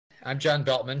I'm John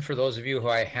Beltman. For those of you who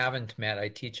I haven't met, I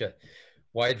teach a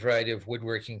wide variety of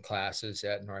woodworking classes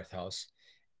at North House,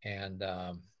 and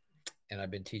I've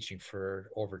been teaching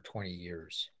for over 20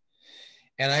 years.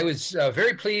 And I was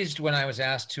very pleased when I was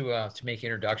asked to make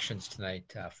introductions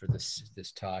tonight for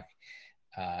this talk.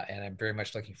 And I'm very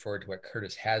much looking forward to what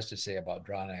Curtis has to say about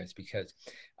Drawknives, because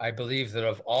I believe that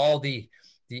of all the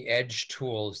edge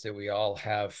tools that we all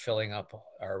have filling up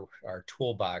our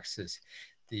toolboxes,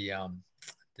 the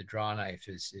Drawknife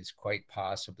is quite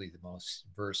possibly the most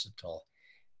versatile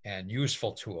and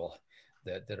useful tool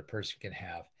that a person can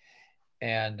have.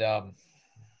 And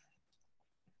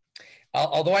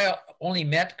although I only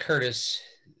met Curtis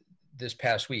this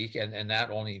past week, and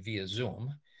not only via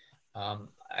Zoom,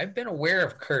 I've been aware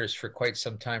of Curtis for quite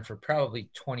some time, for probably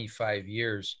 25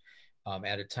 years,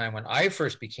 at a time when I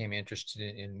first became interested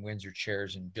in Windsor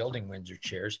Chairs and building Windsor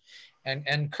Chairs.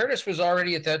 And Curtis was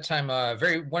already at that time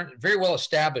very well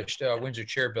established Windsor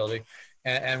chair building,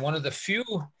 and one of the few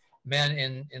men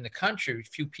in the country,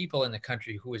 few people in the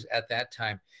country who was at that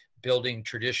time building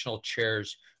traditional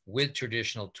chairs with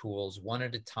traditional tools, one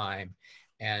at a time,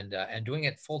 and doing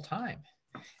it full time.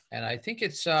 And I think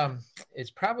it's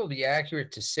probably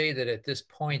accurate to say that at this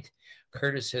point,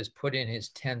 Curtis has put in his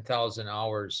 10,000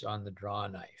 hours on the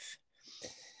Drawknife.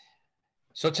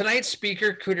 So tonight's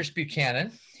speaker, Curtis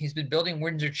Buchanan, he's been building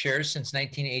Windsor chairs since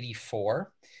 1984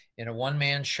 in a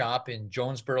one-man shop in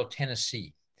Jonesborough,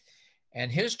 Tennessee. And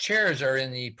his chairs are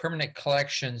in the permanent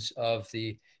collections of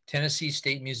the Tennessee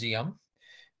State Museum,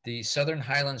 the Southern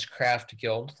Highlands Craft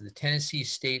Guild, the Tennessee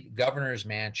State Governor's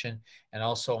Mansion, and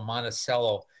also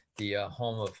Monticello, the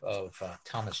home of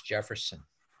Thomas Jefferson.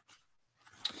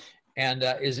 And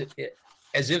as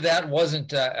if that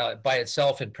wasn't by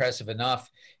itself impressive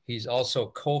enough, he's also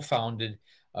co-founded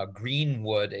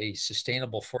Greenwood, a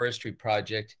sustainable forestry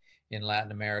project in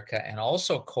Latin America, and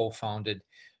also co-founded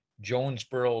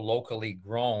Jonesborough Locally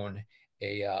Grown,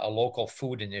 a local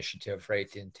food initiative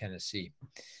right in Tennessee.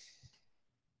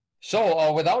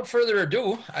 So without further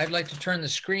ado, I'd like to turn the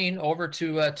screen over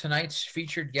to tonight's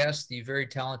featured guest, the very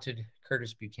talented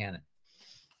Curtis Buchanan.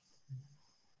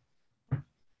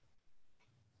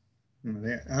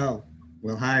 Oh,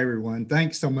 well, hi, everyone.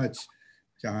 Thanks so much,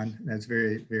 John. That's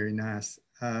very, very nice.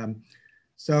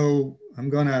 So I'm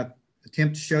going to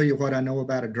attempt to show you what I know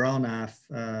about a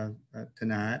Drawknife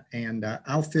tonight, and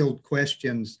I'll field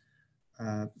questions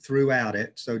throughout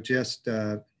it. So just,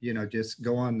 just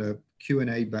go on the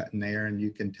Q&A button there and you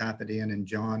can type it in, and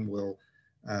John will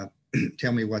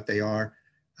tell me what they are.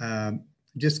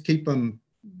 Just keep them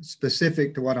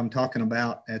specific to what I'm talking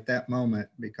about at that moment,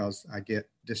 because I get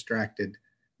distracted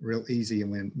real easy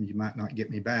and when you might not get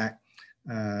me back.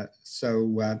 And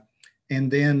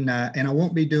I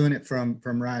won't be doing it from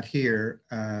right here.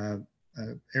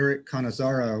 Eric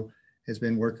Canizaro has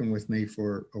been working with me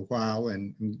for a while,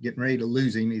 and I'm getting ready to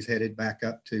lose him. He's headed back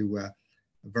up to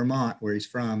Vermont, where he's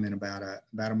from, in about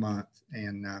a month.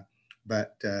 And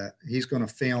but he's going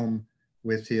to film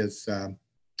with his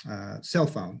cell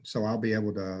phone, so I'll be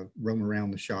able to roam around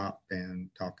the shop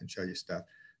and talk and show you stuff.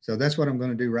 So that's what I'm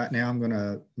going to do right now. I'm going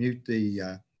to mute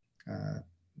the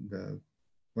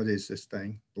what is this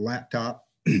thing, the laptop,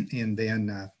 and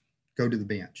then go to the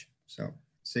bench. So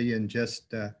see you in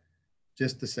just a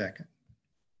second.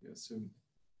 Yes, soon.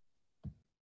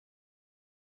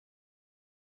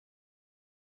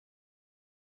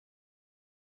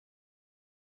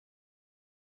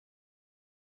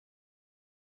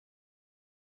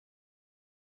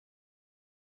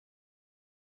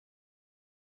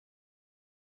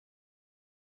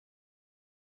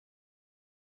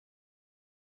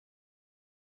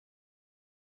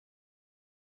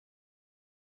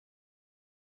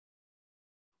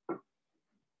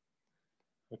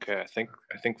 Okay, I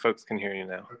think folks can hear you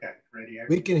now. Okay, ready?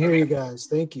 We can hear you guys.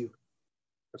 Thank you.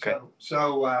 Okay.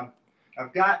 So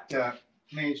I've got, as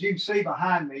you can see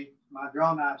behind me, my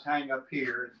Drawknives hang up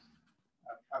here.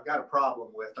 I've got a problem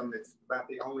with them. It's about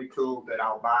the only tool that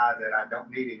I'll buy that I don't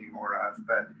need any more of,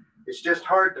 but it's just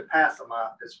hard to pass them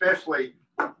up, especially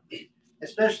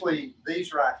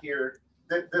these right here,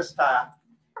 this type.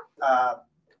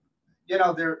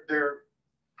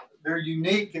 They're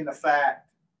unique in the fact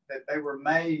that they were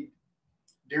made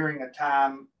during a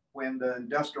time when the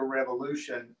Industrial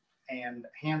Revolution and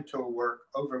hand tool work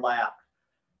overlapped.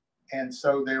 And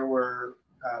so there were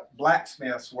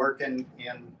blacksmiths working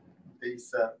in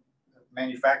these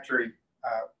manufacturing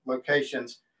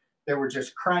locations that were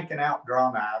just cranking out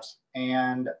Drawknives,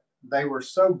 and they were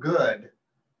so good,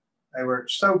 they were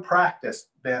so practiced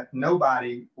that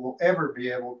nobody will ever be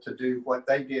able to do what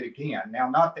they did again. Now,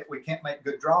 not that we can't make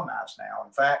good Drawknives now.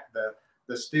 In fact, the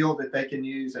the steel that they can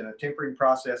use and a tempering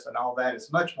process and all that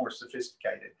is much more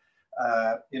sophisticated.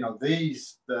 You know,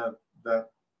 these, the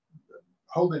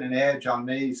holding an edge on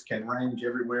these can range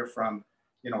everywhere from,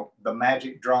 you know, the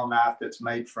magic draw knife that's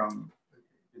made from,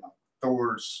 you know,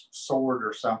 Thor's sword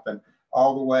or something,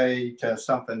 all the way to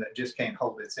something that just can't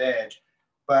hold its edge.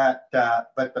 But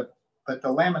the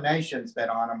laminations that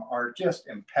on them are just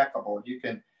impeccable. You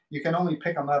can only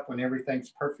pick them up when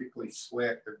everything's perfectly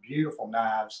slick. They're beautiful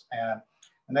knives, and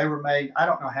they were made, I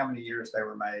don't know how many years they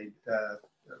were made,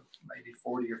 maybe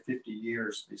 40 or 50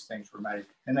 years these things were made.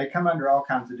 And they come under all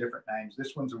kinds of different names.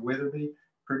 This one's a Witherby,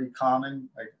 pretty common,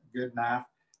 a good knife.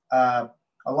 A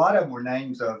lot of them were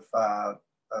names of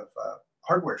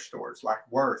hardware stores like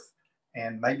Worth,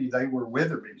 and maybe they were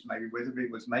Witherby's. Maybe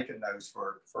Witherby was making those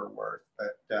for Worth.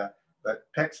 But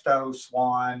Pexto,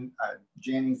 Swan,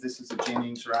 Jennings, this is a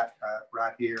Jennings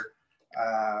right here.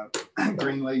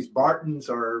 Greenlee's, Barton's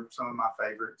are some of my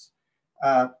favorites.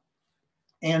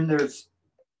 And there's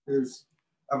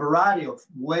a variety of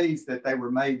ways that they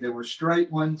were made. There were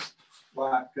straight ones,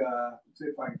 like, let's see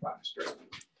if I can find a straight one.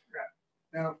 Right.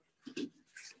 Now,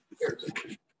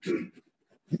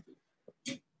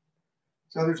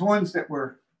 so there's ones that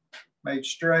were made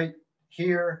straight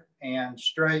here and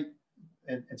straight,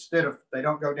 and instead of, they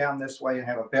don't go down this way and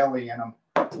have a belly in them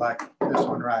like this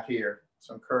one right here.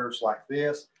 Some curves like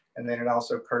this, and then it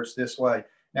also curves this way.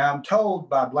 Now I'm told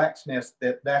by blacksmiths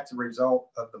that that's a result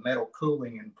of the metal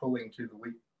cooling and pulling to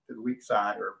the weak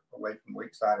side or away from the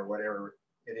weak side or whatever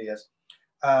it is.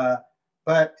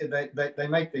 But they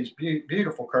make these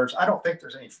beautiful curves. I don't think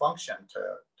there's any function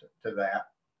to that.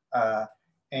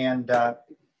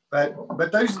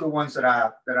 But those are the ones that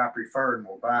I prefer and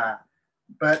will buy.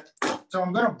 But so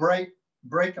I'm going to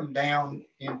break them down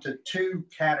into two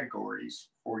categories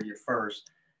for you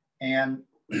first. And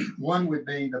one would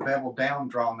be the bevel down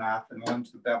draw knife, and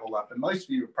one's the bevel up. And most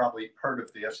of you have probably heard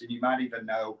of this, and you might even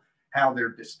know how they're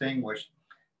distinguished.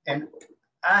 And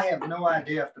I have no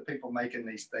idea if the people making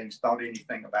these things thought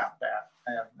anything about that.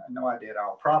 I have no idea at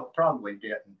all. Probably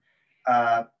didn't.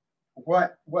 I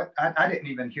didn't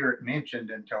even hear it mentioned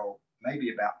until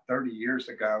maybe about 30 years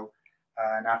ago.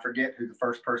 And I forget who the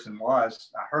first person was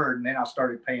I heard, and then I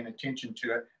started paying attention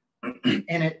to it.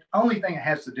 And the only thing it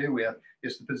has to do with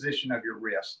is the position of your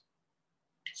wrist.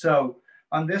 So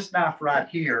on this knife right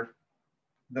here,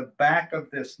 the back of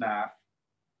this knife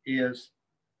is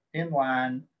in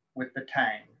line with the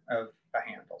tang of the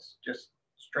handles, just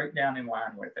straight down in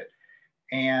line with it.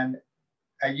 And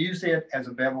I use it as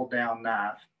a bevel down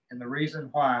knife. And the reason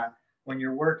why, when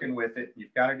you're working with it,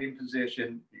 you've got it in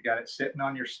position, you got it sitting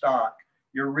on your stock,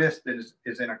 your wrist is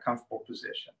in a comfortable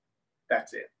position.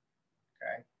 That's it,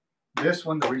 okay? This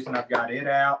one, the reason I've got it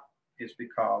out is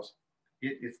because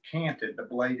it is canted. The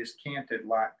blade is canted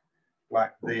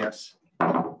like this.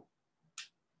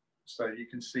 So you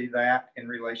can see that in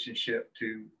relationship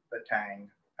to the tang,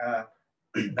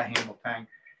 the handle tang.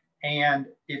 And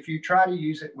if you try to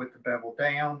use it with the bevel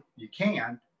down, you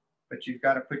can, but you've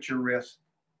got to put your wrist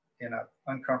in an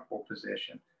uncomfortable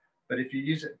position. But if you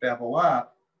use it bevel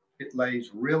up, it lays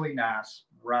really nice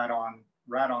right on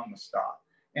the stock.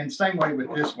 And same way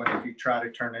with this one, if you try to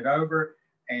turn it over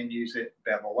and use it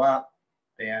bevel up,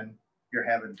 then you're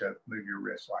having to move your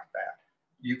wrist like that.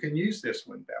 You can use this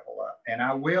one bevel up, and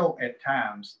I will at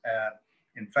times.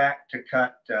 In fact, to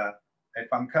cut, if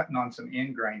I'm cutting on some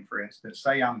end grain, for instance,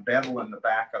 say I'm beveling the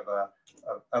back of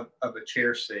a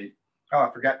chair seat. Oh,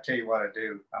 I forgot to tell you what I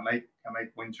do. I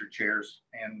make Windsor chairs,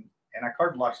 and I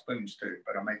carve a lot of spoons too,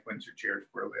 but I make Windsor chairs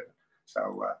for a living.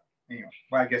 So anyway,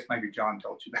 well, I guess maybe John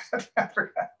told you that. I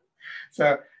forgot.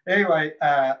 So anyway,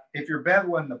 if you're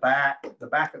beveling the back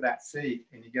of that seat,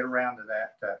 and you get around to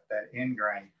that end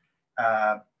grain,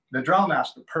 the draw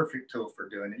knife's the perfect tool for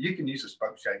doing it. You can use a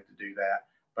spoke shave to do that,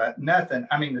 but nothing.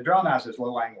 I mean, the draw knife's as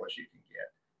low angle as you can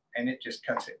get, and it just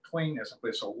cuts it clean as a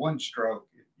whistle. One stroke,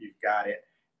 you've got it.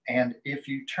 And if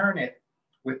you turn it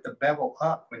with the bevel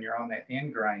up when you're on that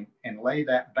end grain and lay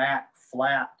that back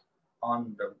flat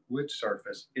on the wood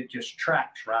surface, it just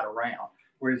tracks right around.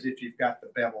 Whereas if you've got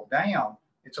the bevel down,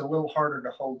 it's a little harder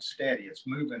to hold steady. It's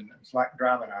moving. It's like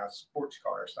driving a sports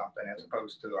car or something, as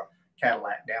opposed to a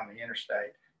Cadillac down the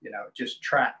interstate. You know, it just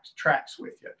tracks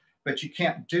with you. But you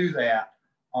can't do that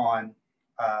on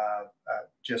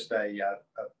just a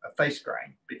face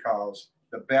grain, because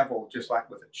the bevel, just like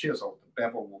with a chisel, the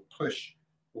bevel will push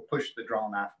the draw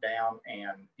knife down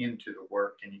and into the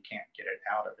work, and you can't get it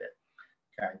out of it.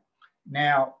 Okay.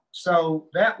 Now, so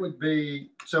that would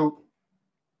be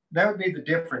the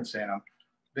difference in them.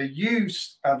 The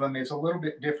use of them is a little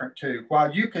bit different too.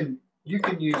 While you can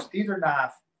use either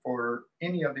knife for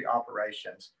any of the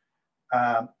operations,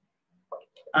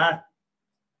 I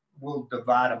will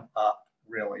divide them up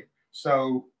really.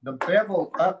 So the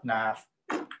bevel up knife,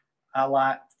 I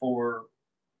like for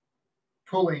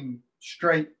pulling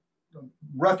straight,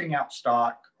 roughing out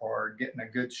stock or getting a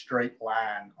good straight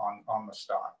line on the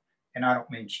stock. And I don't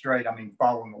mean straight, I mean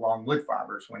following along wood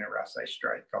fibers whenever I say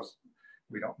straight, because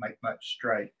we don't make much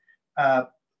straight.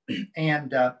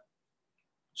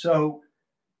 So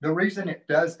the reason it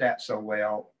does that so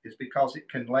well is because it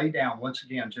can lay down, once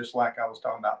again, just like I was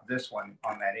talking about this one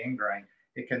on that end grain,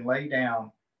 it can lay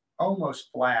down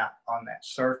almost flat on that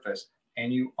surface,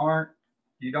 and you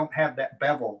don't have that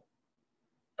bevel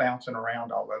bouncing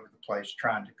around all over the place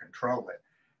trying to control it.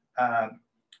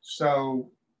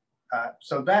 So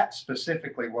that's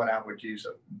specifically what I would use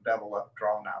a bevel up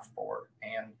draw knife for.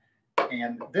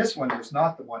 And this one is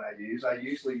not the one I use. I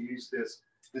usually use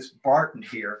this Barton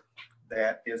here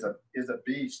that is a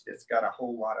beast. It's got a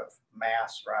whole lot of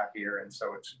mass right here, and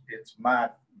so it's my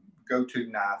go-to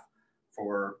knife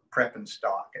for prepping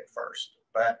stock at first.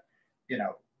 But you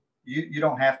know, you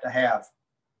don't have to have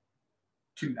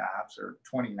 2 knives or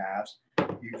 20 knives.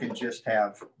 You can just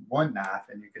have 1 knife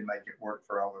and you can make it work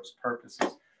for all those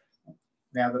purposes.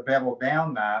 Now the bevel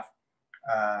down knife,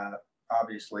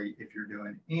 obviously if you're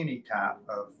doing any type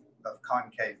of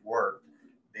concave work,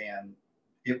 then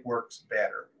it works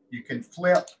better. You can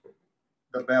flip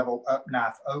the bevel up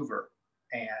knife over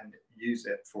and use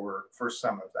it for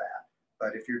some of that.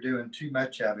 But if you're doing too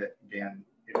much of it, then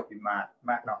you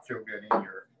might not feel good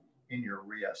in your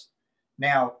wrist.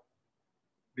 Now,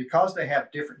 because they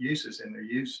have different uses and they're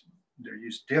used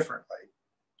differently,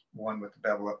 one with the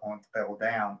bevel up, one with the bevel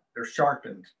down, they're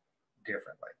sharpened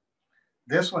differently.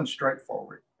 This one's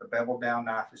straightforward. The bevel down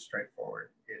knife is straightforward.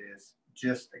 It is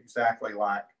just exactly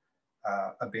like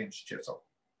a bench chisel.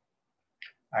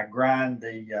 I grind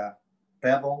the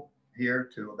bevel here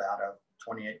to about a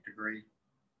 28-degree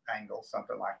angle,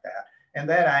 something like that. And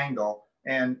that angle,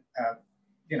 and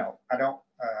you know, I don't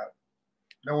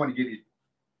want to give you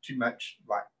too much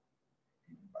like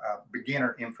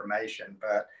beginner information,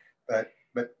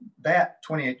 but that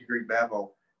 28-degree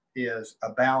bevel is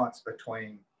a balance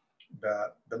between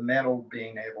the metal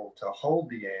being able to hold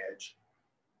the edge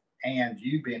and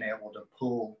you being able to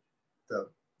pull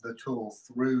the tool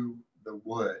through the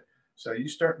wood. So you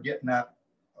start getting up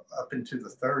into the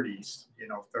 30s, you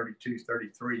know, 32,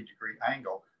 33-degree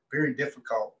angle, very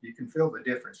difficult. You can feel the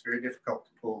difference, very difficult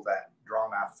to pull that draw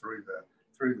knife through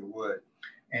the wood.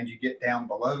 And you get down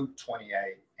below 28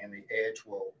 and the edge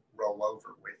will roll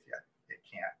over with you. It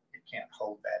can't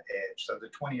hold that edge. So the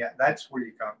 28, that's where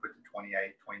you come up with the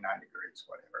 28, 29 degrees,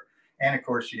 whatever. And of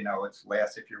course, you know, it's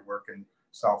less if you're working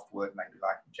softwood, maybe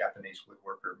like a Japanese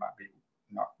woodworker might be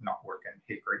not working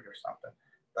hickory or something.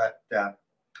 But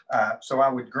so I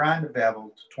would grind the bevel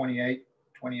to 28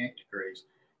 degrees,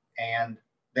 and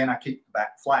then I keep the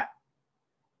back flat.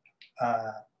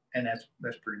 And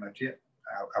that's pretty much it.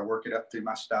 I work it up through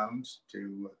my stones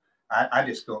to, I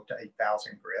just go up to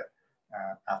 8,000 grit.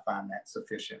 I find that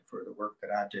sufficient for the work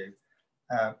that I do.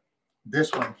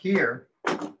 This one here,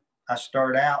 I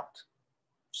start out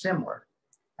similar.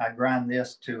 I grind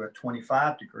this to a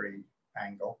 25-degree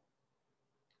angle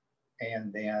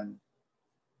and then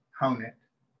hone it,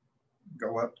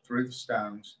 go up through the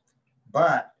stones,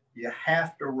 but you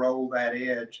have to roll that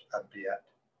edge a bit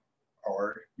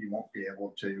or you won't be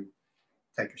able to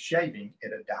take a shaving.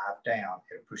 It'll dive down,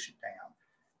 it'll push it down.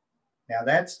 Now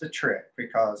that's the trick,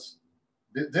 because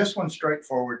this one's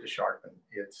straightforward to sharpen.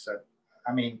 It's,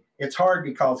 I mean, it's hard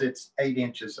because it's 8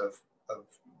 inches of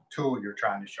tool you're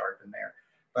trying to sharpen there,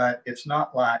 but it's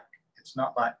not like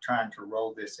trying to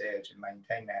roll this edge and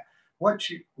maintain that. What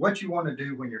you want to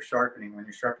do when you're sharpening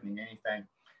anything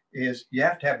is you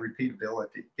have to have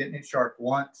repeatability. Getting it sharp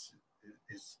once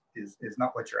is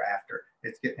not what you're after.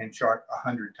 It's getting it sharp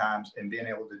 100 times and being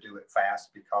able to do it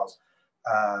fast, because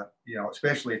you know,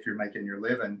 especially if you're making your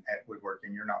living at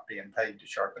woodworking, you're not being paid to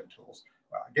sharpen tools.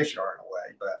 Well, I guess you are in a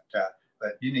way,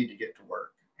 but you need to get to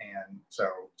work, and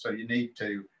so you need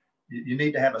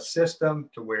to have a system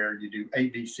to where you do A,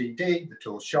 B, C, D, the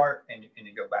tool's sharp, and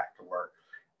you go back to work.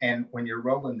 And when you're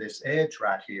rolling this edge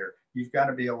right here, you've got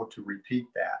to be able to repeat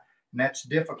that. And that's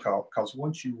difficult because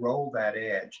once you roll that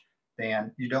edge,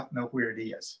 then you don't know where it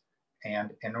is. And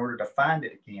in order to find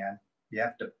it again, you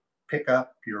have to pick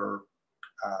up your,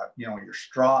 you know, your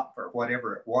strop or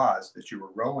whatever it was that you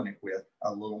were rolling it with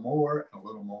a little more and a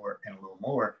little more and a little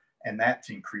more. And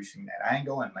that's increasing that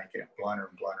angle and making it blunter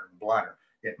and blunter and blunter.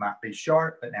 It might be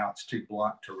sharp, but now it's too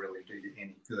blunt to really do you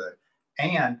any good.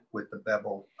 And with the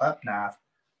bevel up knife,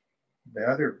 the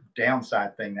other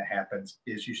downside thing that happens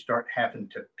is you start having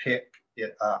to pick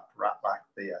it up right like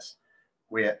this,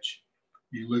 which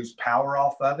you lose power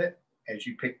off of it. As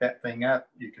you pick that thing up,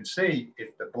 you can see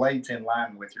if the blade's in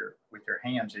line with your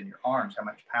hands and your arms, how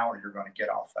much power you're going to get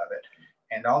off of it.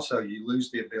 And also you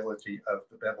lose the ability of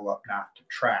the bevel up knife to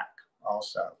track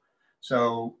also.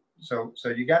 So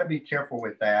you got to be careful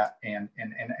with that. And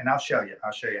I'll show you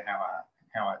how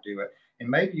I do it. And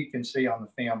maybe you can see on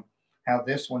the film how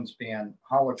this one's been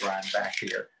hollow grind back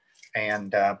here,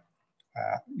 and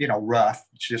you know, rough.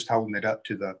 It's just holding it up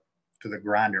to the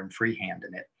grinder and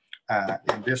freehanding it.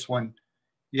 And this one,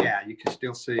 yeah, you can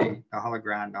still see the hollow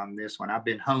grind on this one. I've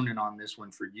been honing on this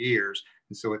one for years,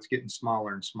 and so it's getting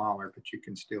smaller and smaller, but you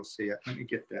can still see it. Let me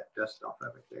get that dust off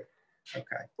of it there.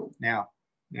 Okay, now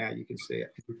you can see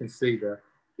it. You can see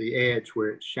the edge where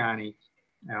it's shiny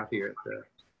out here at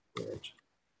the edge.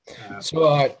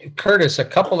 So Curtis, a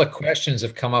couple of questions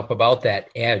have come up about that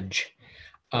edge.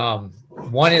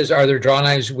 One is, are there draw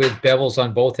knives with bevels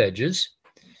on both edges?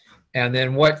 And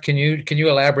then what can you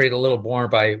elaborate a little more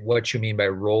by what you mean by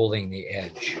rolling the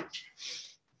edge?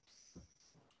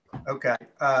 Okay.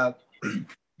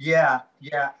 Yeah.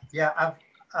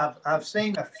 I've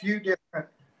seen a few different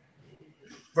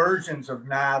versions of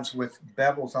knives with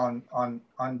bevels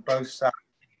on both sides,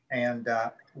 and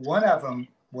one of them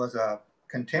was a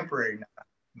contemporary knife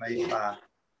made by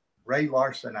Ray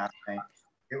Larson, I think.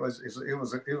 It was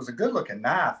a good looking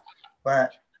knife,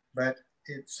 but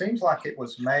it seems like it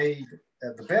was made.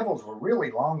 The bevels were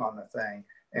really long on the thing,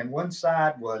 and one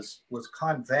side was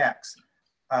convex.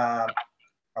 A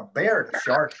bear to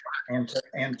sharpen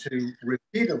and to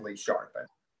repeatedly sharpen.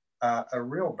 A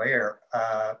real bear.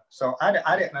 So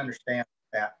I didn't understand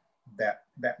that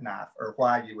knife, or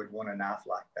why you would want a knife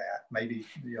like that. Maybe,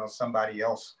 you know, somebody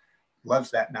else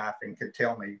loves that knife and could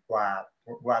tell me why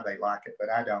they like it, but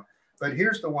I don't. But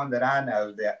here's the one that I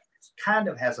know that kind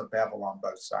of has a bevel on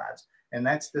both sides, and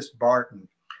that's this Barton.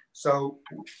 So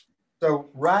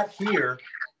right here,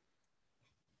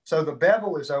 so the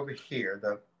bevel is over here.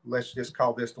 Let's just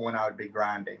call this the one I would be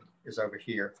grinding, is over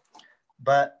here.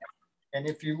 And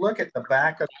if you look at the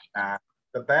back of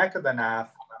the knife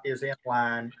is in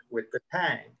line with the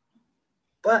tang.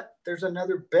 But there's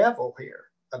another bevel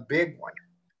here, a big one,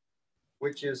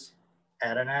 which is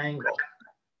at an angle.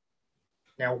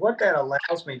 Now, what that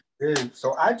allows me to do,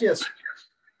 so I just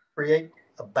create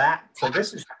a back. So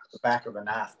this is the back of the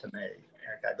knife to me.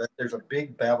 Okay, but there's a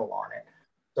big bevel on it.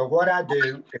 So what I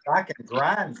do, if I can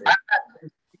grind this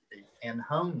and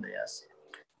hone this,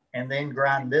 and then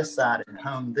grind this side and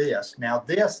hone this. Now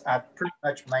this I pretty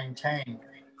much maintain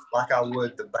like I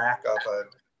would the back of a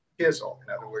chisel.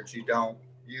 In other words,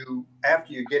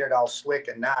 after you get it all slick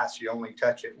and nice, you only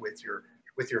touch it with your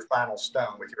final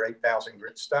stone, with your 8,000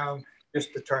 grit stone,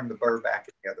 just to turn the burr back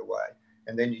the other way.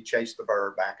 And then you chase the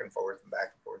burr back and forth and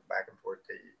back and forth, back and forth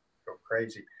till you go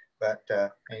crazy. But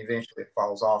and eventually it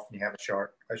falls off and you have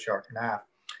a sharp knife.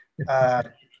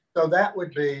 So that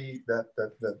would be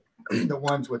the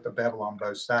ones with the bevel on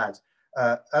both sides.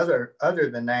 Other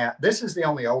than that, this is the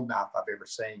only old knife I've ever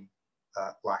seen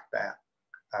like that.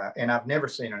 And I've never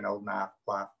seen an old knife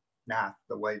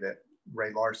the way that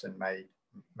Ray Larson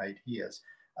made his.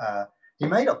 He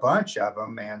made a bunch of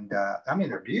them, and I mean,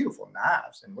 they're beautiful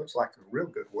knives and looks like real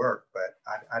good work, but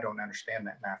I don't understand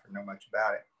that knife or know much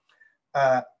about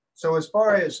it. So as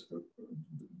far as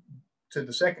to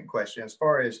the second question, as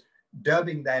far as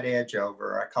dubbing that edge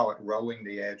over, I call it rolling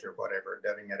the edge or whatever,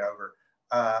 dubbing it over.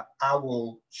 I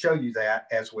will show you that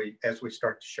as we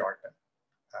start to sharpen.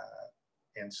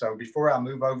 And so before I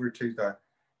move over to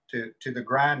the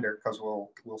grinder, because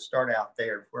we'll start out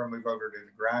there. Before I move over to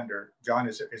the grinder, John,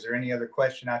 is there any other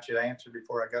question I should answer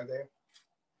before I go there?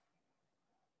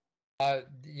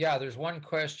 Yeah, there's one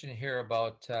question here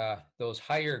about those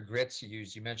higher grits you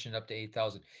use. You mentioned up to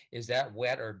 8,000. Is that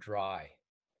wet or dry?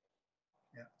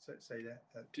 Yeah, so say that.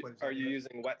 Are you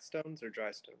using wet stones or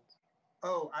dry stones?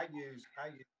 Oh, I use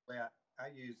wet. I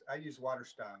use water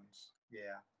stones.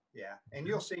 Yeah. And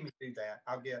you'll see me do that.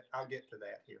 I'll get to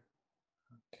that here.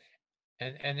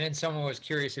 And then someone was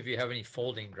curious if you have any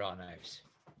folding draw knives.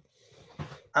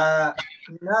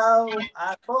 No,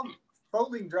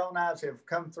 folding draw knives have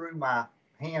come through my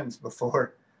hands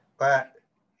before, but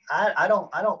I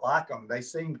don't like them. They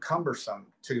seem cumbersome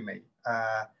to me.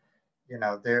 You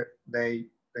know, they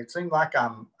seem like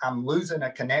I'm losing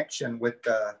a connection with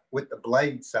the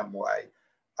blade some way,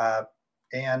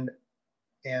 and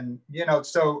you know,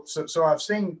 so I've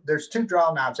seen there's two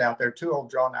draw knives out there, two old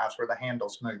draw knives where the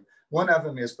handles move. One of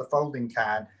them is the folding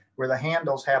kind where the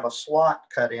handles have a slot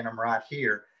cut in them right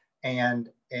here, and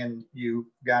you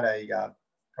got a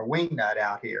wing nut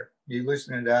out here. You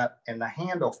loosen it up and the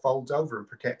handle folds over and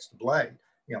protects the blade.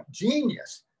 You know,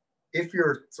 genius if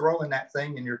you're throwing that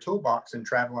thing in your toolbox and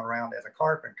traveling around as a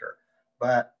carpenter.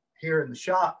 But here in the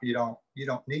shop, you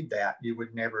don't need that. You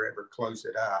would never ever close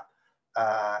it up.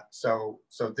 So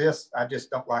this, I just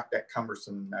don't like that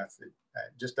cumbersomeness. It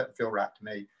just doesn't feel right to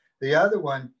me. The other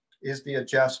one is the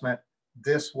adjustment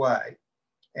this way.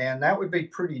 And that would be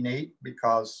pretty neat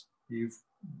because you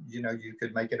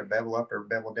could make it a bevel up or a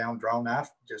bevel down draw knife,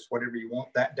 just whatever you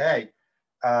want that day.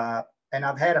 And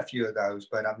I've had a few of those,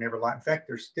 but I've never liked. In fact,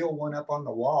 there's still one up on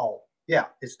the wall. Yeah,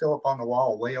 it's still up on the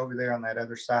wall, way over there on that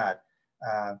other side.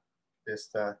 This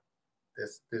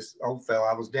old fellow,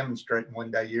 I was demonstrating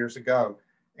one day years ago,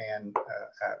 and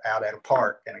out at a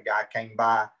park, and a guy came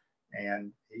by,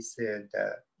 and he said,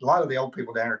 a lot of the old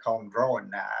people down there call them drawing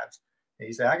knives. And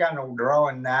he said, I got an old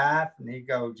drawing knife, and he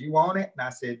goes, do you want it? And I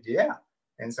said, yeah.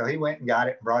 And so he went and got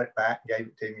it and brought it back and gave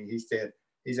it to me. He said,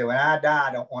 when I die,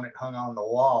 I don't want it hung on the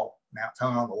wall. Now it's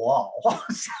hung on the wall.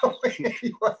 So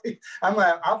anyway,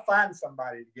 I'll find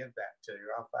somebody to give that to.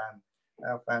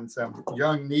 I'll find some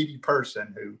young needy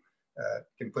person who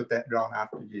can put that draw knife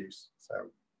to use. So,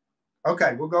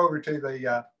 okay, we'll go over to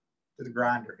the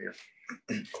grinder here.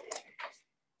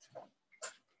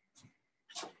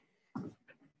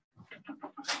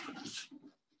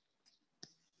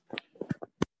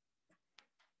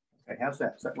 Okay, how's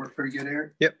that? Does that work pretty good,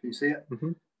 Eric? Yep. Do you see it?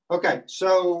 Mm-hmm. Okay,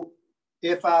 so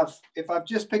if I've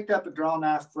just picked up a draw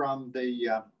knife from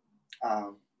the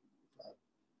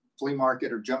flea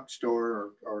market or junk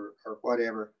store or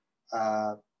whatever,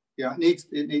 it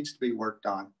needs to be worked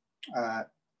on. Now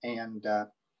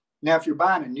if you're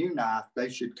buying a new knife, they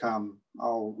should come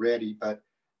all ready. But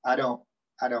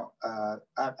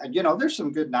there's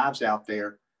some good knives out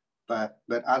there, but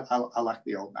I like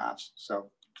the old knives.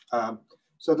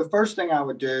 So the first thing I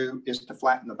would do is to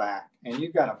flatten the back, and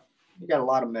you got a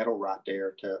lot of metal right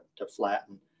there to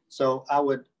flatten. So I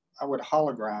would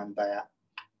hollow grind that,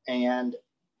 and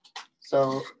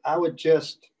so I would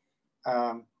just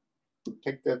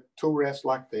take the tool rest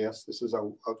like this. This is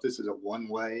a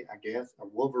one-way, I guess, a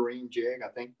Wolverine jig. I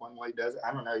think one way does it.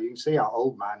 I don't know. You can see how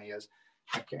old mine is.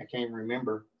 I can't even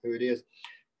remember who it is.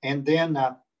 And then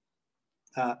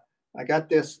I got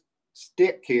this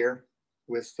stick here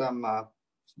with some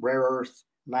rare earth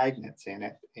magnets in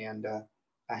it, and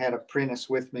I had an apprentice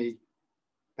with me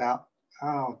about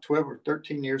 12 or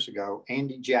 13 years ago,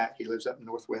 Andy Jack. He lives up in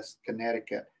Northwest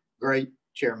Connecticut, great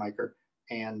chairmaker,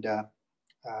 and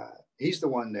he's the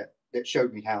one that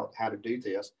showed me how to do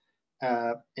this.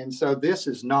 And so this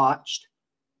is notched,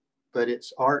 but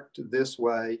it's arced this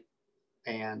way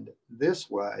and this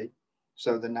way,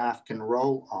 so the knife can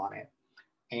roll on it.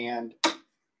 And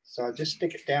so I just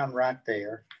stick it down right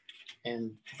there.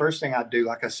 And first thing I do,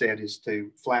 like I said, is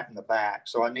to flatten the back.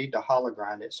 So I need to hollow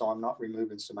grind it so I'm not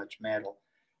removing so much metal.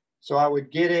 So I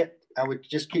would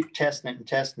just keep testing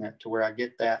it to where I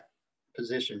get that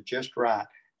position just right.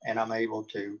 And I'm able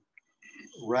to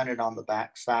run it on the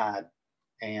back side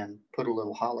and put a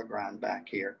little hollow grind back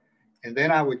here. And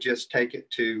then I would just take it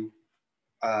to,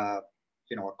 a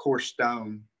coarse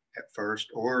stone at first,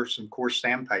 or some coarse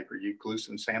sandpaper. You glue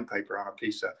some sandpaper on a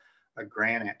piece of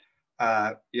granite.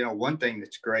 One thing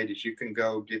that's great is you can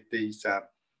go get these,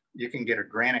 you can get a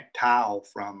granite tile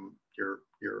from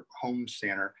your home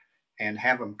center and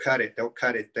have them cut it. They'll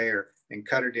cut it there and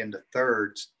cut it into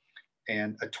thirds,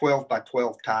 and a 12 by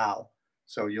 12 tile.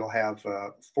 So you'll have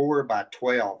 4 by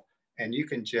 12, and you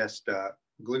can just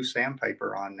glue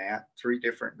sandpaper on that, 3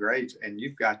 different grades, and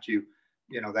you've got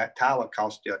that tile will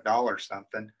cost you $1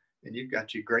 something, and you've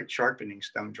got you great sharpening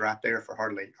stones right there for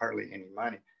hardly any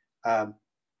money.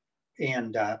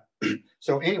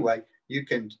 So anyway, you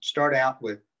can start out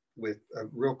with a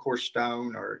real coarse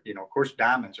stone, or coarse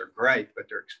diamonds are great, but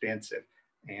they're expensive.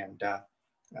 And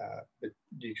but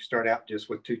you can start out just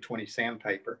with 220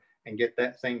 sandpaper and get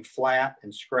that thing flat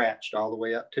and scratched all the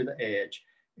way up to the edge.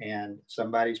 And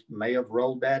somebody may have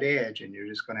rolled that edge, and you're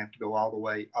just going to have to go all the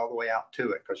way out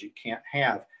to it, because you can't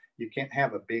have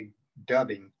a big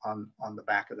dubbing on the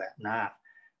back of that knife.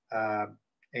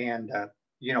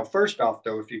 First off,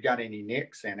 though, if you've got any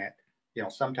nicks in it,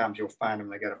 sometimes you'll find them,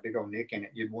 they got a big old nick in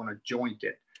it. You'd want to joint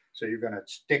it. So you're going to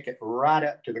stick it right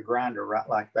up to the grinder, right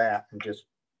like that, and just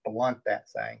blunt that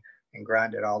thing and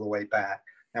grind it all the way back.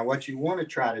 Now, what you want to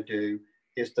try to do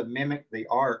is to mimic the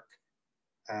arc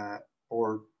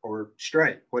or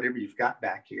straight, whatever you've got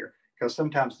back here, because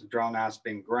sometimes the draw knife's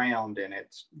been ground and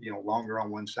it's longer on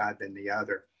one side than the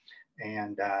other.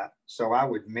 And so I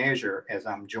would measure as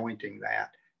I'm jointing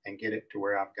that and get it to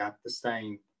where I've got the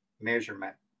same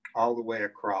measurement all the way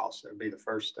across. That would be the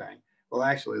first thing. Well,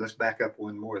 actually, let's back up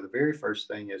one more. The very first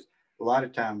thing is a lot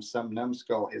of times some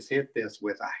numbskull has hit this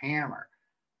with a hammer.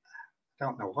 I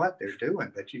don't know what they're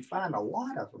doing, but you find a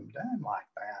lot of them done like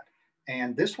that.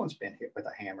 And this one's been hit with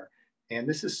a hammer. And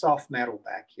this is soft metal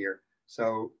back here.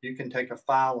 So you can take a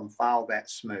file and file that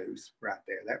smooth right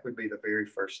there. That would be the very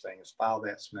first thing, is file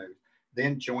that smooth.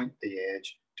 Then joint the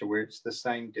edge to where it's the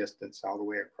same distance all the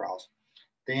way across.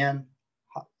 Then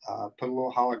put a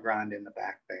little hollow grind in the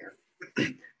back there.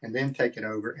 And then take it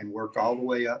over and work all the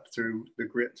way up through the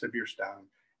grits of your stone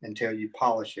until you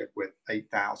polish it with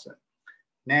 8,000.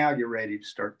 Now you're ready to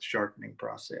start the sharpening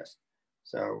process.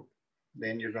 So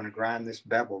then you're going to grind this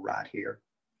bevel right here.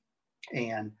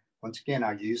 And once again,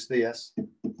 I'll use this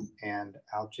and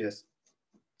I'll just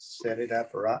set it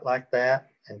up right like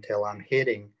that until I'm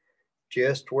hitting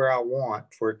just where I want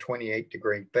for a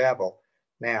 28-degree bevel.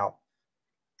 Now,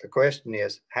 the question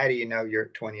is, how do you know you're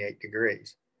at 28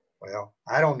 degrees? Well,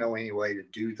 I don't know any way to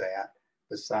do that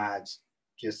besides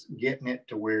just getting it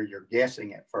to where you're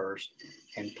guessing at first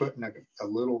and putting a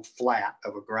little flat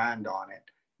of a grind on it,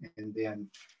 and then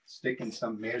sticking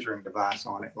some measuring device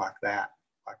on it like that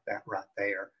right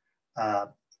there,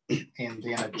 and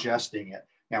then adjusting it.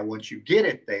 Now, once you get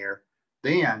it there,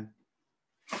 then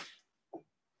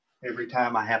every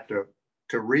time I have to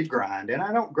regrind, and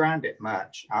I don't grind it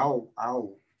much. I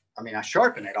mean, I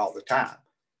sharpen it all the time,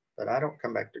 but I don't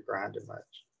come back to grind it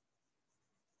much.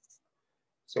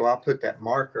 So I'll put that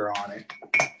marker on it,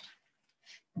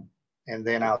 and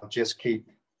then I'll just keep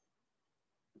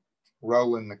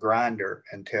rolling the grinder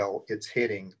until it's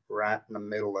hitting right in the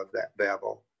middle of that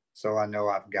bevel. So I know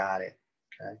I've got it,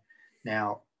 okay?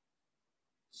 Now,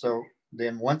 so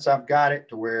then once I've got it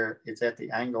to where it's at the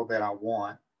angle that I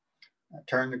want, I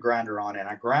turn the grinder on, and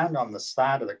I grind on the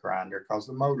side of the grinder because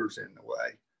the motor's in the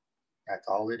way. That's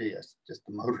all it is, just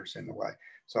the motor's in the way.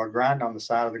 So I grind on the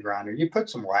side of the grinder. You put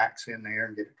some wax in there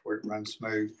and get it to where it runs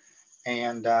smooth.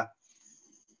 And,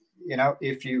 you know,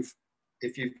 if you've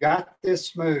got this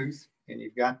smooth and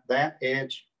you've got that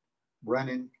edge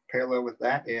running parallel with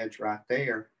that edge right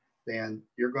there, then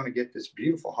you're going to get this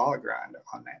beautiful hollow grind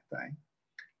on that thing.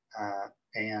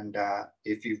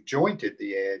 If you've jointed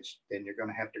the edge, then you're going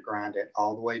to have to grind it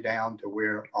all the way down to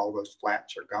where all those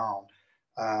flats are gone.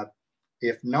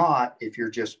 If not, if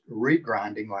you're just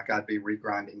regrinding, like I'd be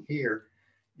regrinding here,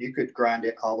 you could grind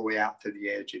it all the way out to the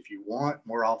edge if you want.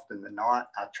 More often than not,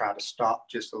 I try to stop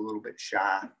just a little bit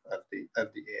shy of the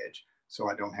edge, so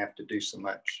I don't have to do so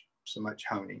much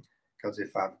honing. Because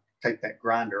if I take that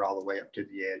grinder all the way up to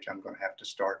the edge, I'm going to have to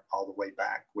start all the way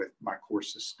back with my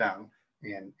coarsest stone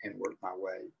and work my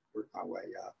way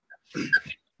up.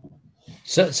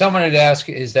 So someone had asked,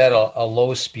 is that a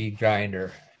low speed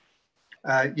grinder?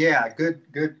 Yeah,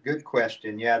 good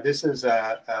question. Yeah, this is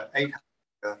a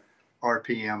 800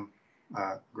 RPM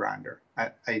grinder,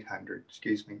 800,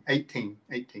 excuse me,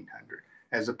 1800,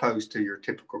 as opposed to your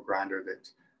typical grinder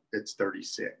that's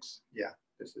 36. Yeah,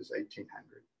 this is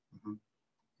 1800. Mm-hmm.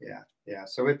 Yeah.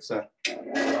 So it's a,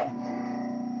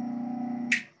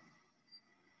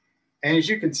 and as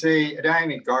you can see, it don't have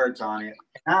any guards on it.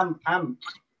 I'm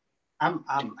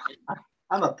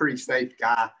a pretty safe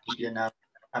guy, you know.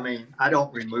 I mean, I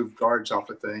don't remove guards off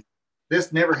of things.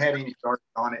 This never had any guards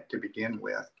on it to begin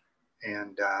with.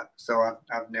 And so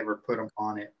I've never put them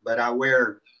on it, but I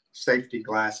wear safety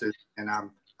glasses, and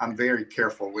I'm very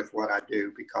careful with what I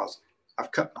do because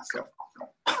I've cut myself.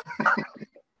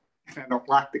 I don't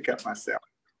like to cut myself.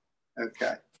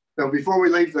 Okay. So before we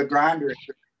leave the grinder,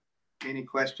 any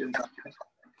questions?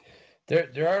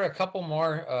 There are a couple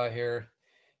more here.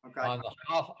 Okay.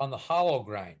 On the hollow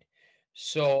grind.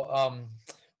 So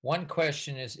one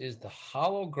question is the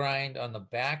hollow grind on the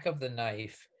back of the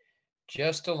knife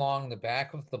just along the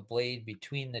back of the blade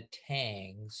between the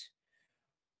tangs,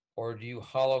 or do you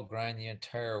hollow grind the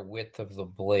entire width of the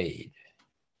blade?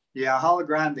 Yeah, I hollow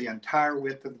grind the entire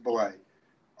width of the blade,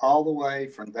 all the way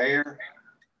from there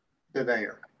to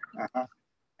there.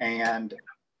 And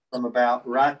from about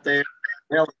right there,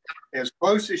 well, as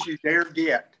close as you dare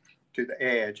get to the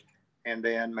edge, and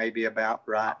then maybe about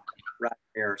right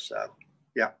there. So,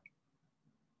 yeah.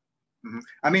 Mm-hmm.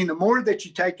 I mean, the more that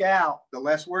you take out, the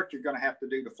less work you're going to have to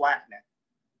do to flatten it.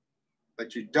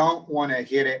 But you don't want to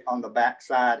hit it on the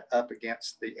backside up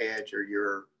against the edge, or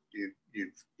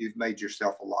you've made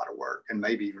yourself a lot of work and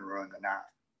maybe even ruined the knife.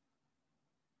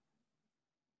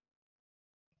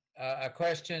 A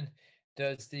question: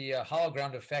 does the hollow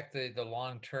ground affect the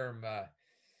long-term?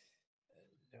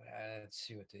 Let's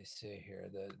see what they say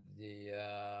here.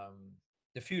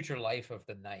 The future life of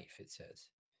the knife. It says.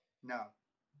 No.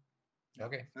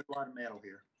 Okay. There's a lot of metal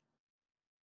here.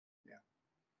 Yeah.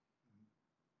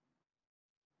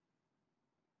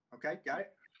 Okay, got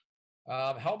it.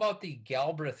 How about the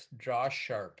Galbraith Draw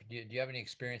Sharp? Do you have any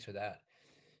experience with that?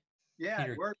 Yeah,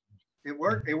 Peter.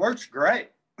 It works great.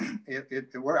 It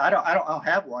works. I don't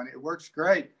have one. It works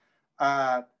great.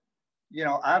 You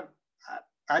know, I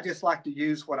just like to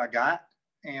use what I got,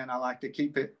 and I like to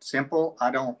keep it simple.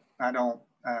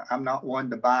 I'm not one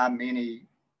to buy many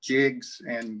jigs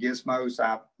and gizmos.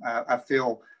 I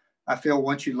feel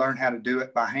once you learn how to do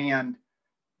it by hand,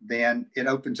 then it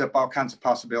opens up all kinds of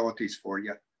possibilities for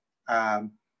you.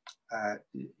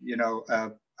 You know,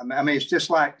 I mean, it's just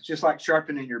like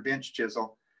sharpening your bench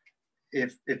chisel.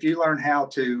 If you learn how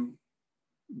to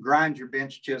grind your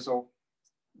bench chisel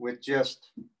with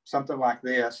just something like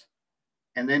this,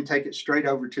 and then take it straight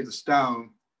over to the stone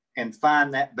and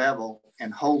find that bevel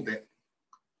and hold it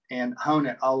and hone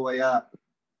it all the way up,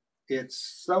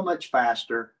 it's so much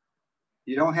faster.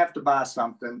 You don't have to buy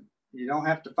something. You don't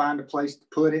have to find a place to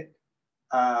put it.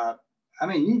 I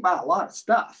mean, you can buy a lot of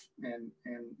stuff, and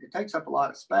it takes up a lot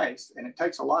of space, and it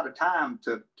takes a lot of time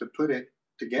to put it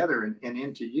together and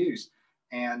into use.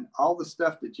 And all the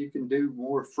stuff that you can do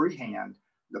more freehand,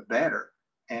 the better.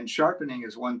 And sharpening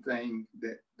is one thing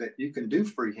that you can do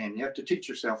freehand. You have to teach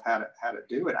yourself how to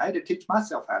do it. I had to teach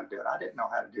myself how to do it. I didn't know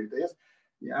how to do this.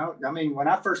 You know, I mean, when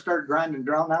I first started grinding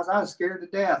Drawknives, I was scared to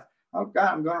death. Oh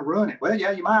God, I'm going to ruin it. Well,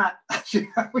 yeah, you might. You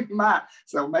might.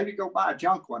 So maybe go buy a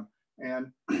junk one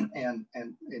and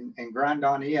grind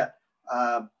on it.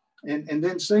 And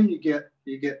then soon you get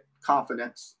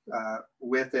confidence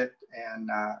with it, and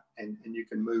you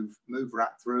can move right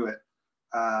through it.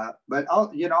 But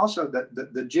you know, also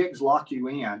the jigs lock you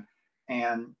in,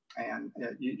 and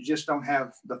you just don't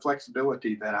have the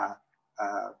flexibility that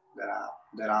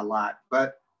I like.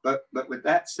 But with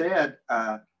that said,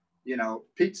 you know,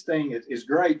 Pete's thing is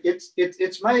great.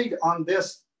 It's made on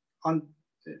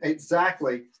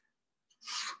exactly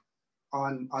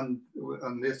on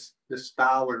this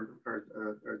style or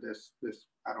this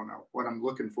I don't know what I'm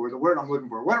looking for. The word I'm looking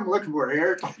for. What I'm looking for,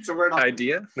 Eric. It's the word.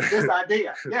 Idea. This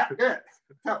idea. Yeah, good.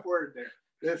 Tough word there.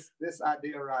 This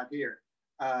idea right here.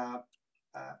 I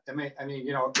mean,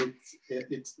 you know,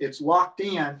 it's locked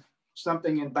in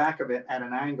something in back of it at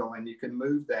an angle, and you can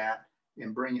move that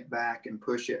and bring it back and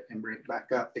push it and bring it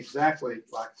back up exactly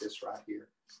like this right here.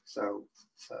 So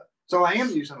I am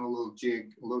using a little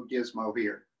jig, a little gizmo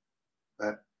here,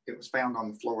 but it was found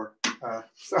on the floor.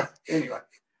 So anyway,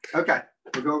 okay,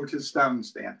 we'll go over to the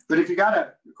stones then. But if you got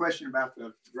a question about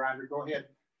the grinder, go ahead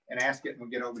and ask it, and we'll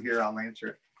get over here. I'll answer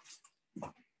it.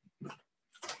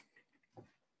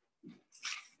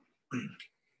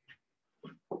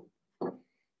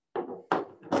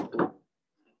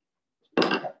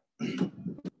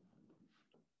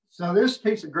 So this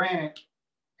piece of granite,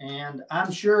 and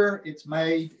I'm sure it's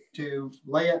made to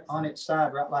lay it on its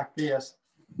side right like this,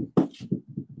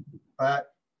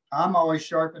 but I'm always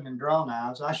sharpening draw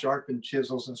knives. I sharpen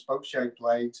chisels and spoke-shaped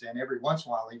blades, and every once in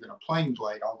a while even a plane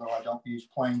blade, although I don't use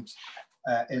planes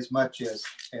as much as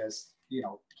you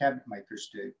know, cabinet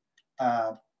makers do.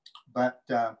 But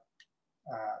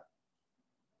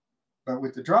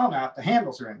with the draw knife, the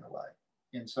handles are in the way.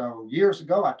 And so years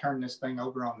ago, I turned this thing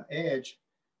over on the edge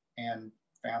and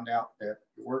found out that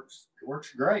it works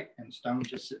great, and stone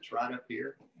just sits right up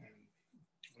here and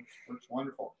works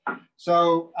wonderful.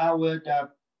 So I would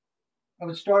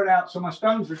start out. So my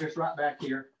stones are just right back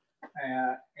here,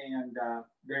 and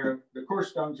the coarse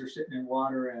stones are sitting in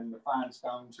water, and the fine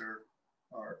stones are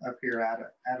up here out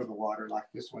of the water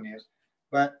like this one is.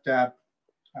 But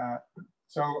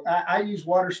so I use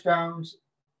water stones,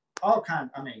 all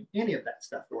kinds. I mean, any of that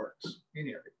stuff works.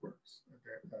 Any of it works.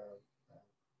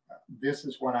 This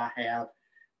is what I have.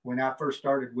 When I first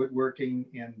started woodworking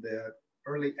in the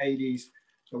early 80s,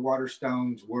 the water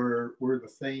stones were the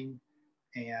thing,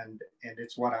 and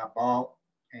it's what I bought,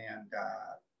 and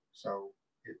so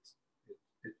it's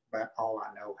about all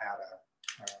I know how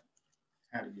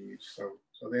to use.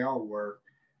 So they all work.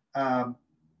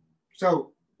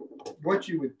 So what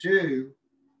you would do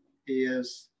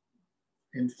is,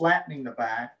 in flattening the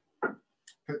back,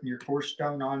 putting your coarse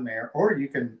stone on there, or you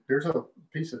can, there's a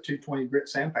piece of 220 grit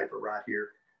sandpaper right here.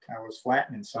 I was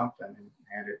flattening something and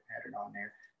had it on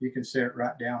there. You can set it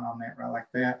right down on that, right like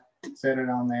that, set it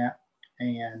on that,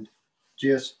 and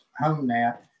just hone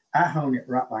that. I hone it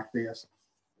right like this.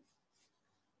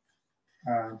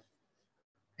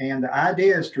 And the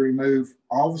idea is to remove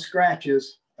all the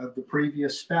scratches of the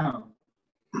previous stone.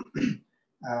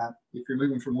 If you're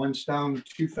moving from one stone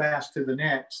too fast to the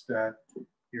next,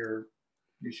 you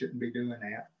shouldn't be doing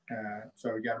that.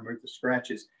 So you got to remove the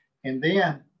scratches. And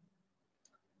then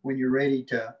when you're ready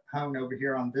to hone over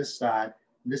here on this side,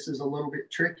 This is a little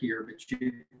bit trickier, but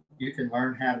you can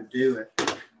learn how to do it.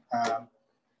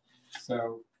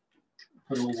 So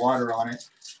put a little water on it.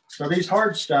 So these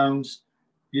hard stones,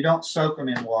 you don't soak them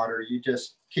in water. You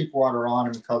just keep water on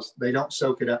them because they don't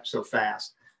soak it up so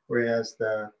fast. Whereas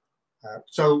the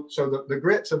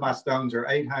grits of my stones are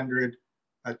 800,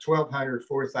 1200,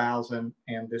 4000,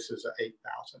 and this is a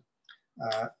 8000.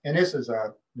 And this is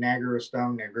a Nagura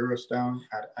stone.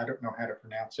 I don't know how to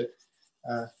pronounce it.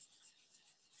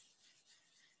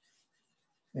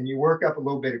 And you work up a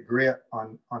little bit of grit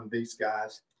on these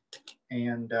guys.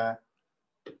 And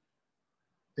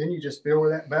then you just feel where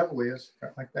that bevel is,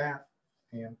 right like that.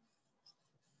 And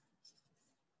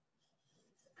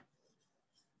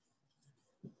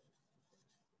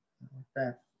like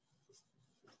that.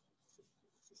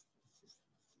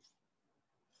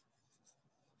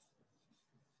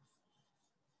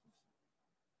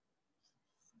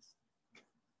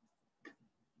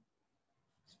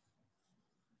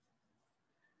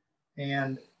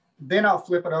 And then I'll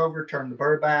flip it over, turn the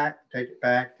burr back, take it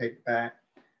back, take it back.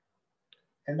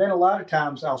 And then a lot of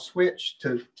times I'll switch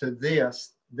to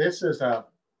this. This is a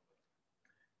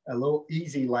little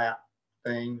easy lap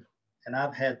thing. And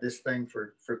I've had this thing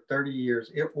for 30 years.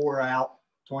 It wore out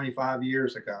 25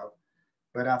 years ago.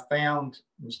 But I found,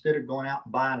 instead of going out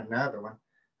and buying another one,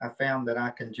 I found that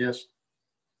I can just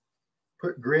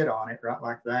put grit on it right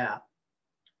like that.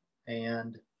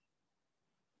 And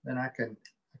then I can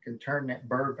turn that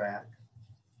burr back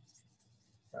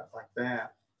right like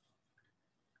that.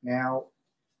 Now,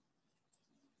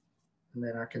 and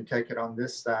then I can take it on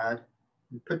this side.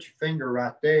 You put your finger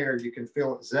right there, you can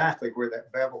feel exactly where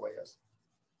that bevel is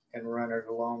and run it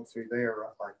along through there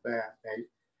right like that.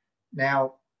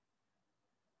 Now,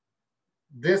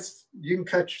 this, you can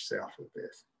cut yourself with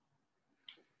this.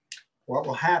 What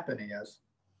will happen is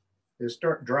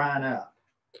start drying up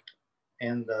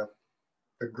and the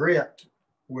grit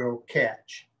will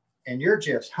catch, and you're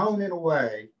just honing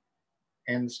away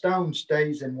and the stone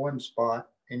stays in one spot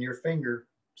and your finger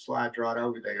slides right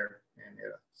over there and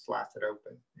it'll slice it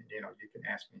open. And you know, you can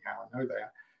ask me how I know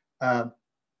that.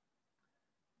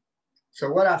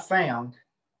 So what I found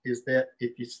is that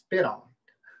if you spit on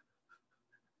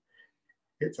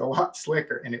it, it's a lot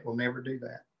slicker and it will never do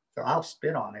that. So I'll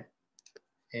spit on it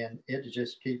and it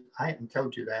just keeps, I haven't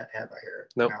told you that, have I, Eric?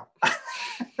 Nope. No.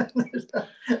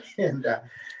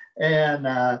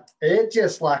 and it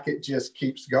just like, it just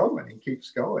keeps going and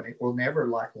keeps going. It will never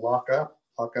like lock up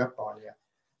on you.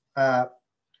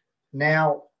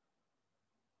 Now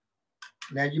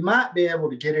you might be able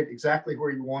to get it exactly where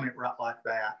you want it, right like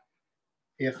that.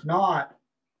 If not,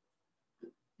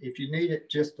 if you need it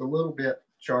just a little bit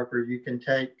sharper, you can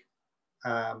take,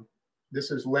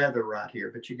 this is leather right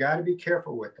here, but you got to be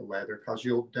careful with the leather because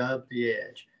you'll dub the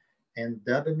edge. And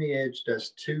dubbing the edge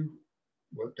does three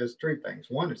things.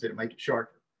 One is it'll make it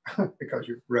sharper because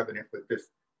you're rubbing it with this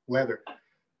leather.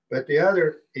 But the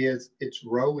other is it's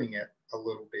rolling it a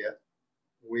little bit,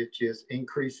 which is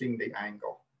increasing the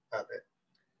angle of it.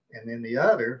 And then the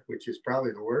other, which is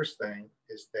probably the worst thing,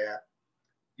 is that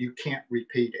you can't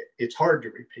repeat it. It's hard to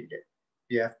repeat it.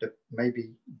 You have to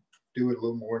maybe do it a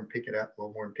little more and pick it up, a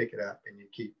little more and pick it up, and you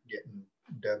keep getting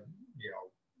the,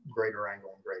 greater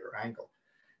angle and greater angle.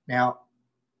 Now,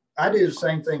 I do the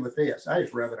same thing with this. I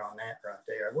just rub it on that right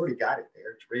there. I've already got it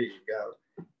there. It's ready to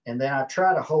go. And then I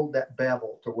try to hold that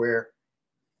bevel to where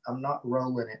I'm not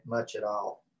rolling it much at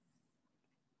all.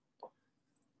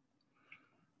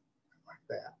 Like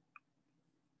that.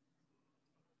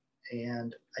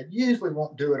 And I usually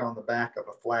won't do it on the back of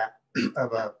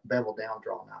a bevel down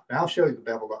draw knife. And I'll show you the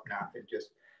bevel up knife in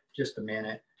just a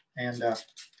minute. And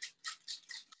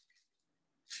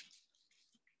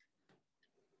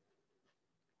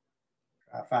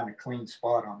I find a clean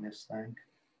spot on this thing.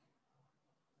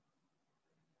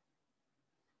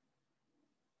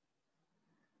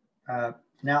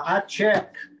 Now I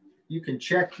check, you can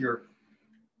check you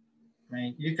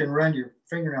can run your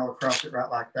fingernail across it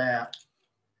right like that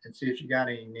and see if you got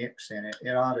any nicks in it.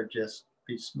 It ought to just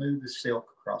be smooth as silk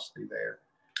across through there.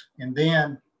 And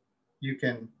then you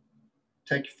can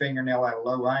take your fingernail at a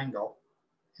low angle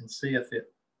and see if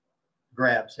it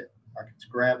grabs it, like it's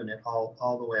grabbing it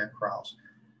all the way across.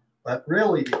 But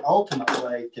really the ultimate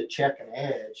way to check an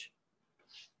edge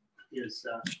is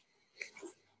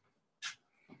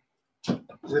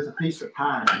with a piece of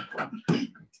pine.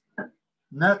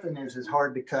 Nothing is as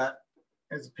hard to cut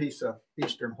as a piece of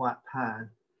eastern white pine.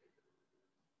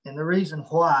 And the reason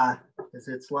why is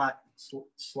it's like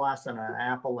slicing an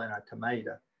apple and a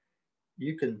tomato.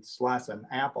 You can slice an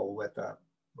apple with a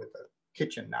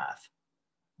kitchen knife,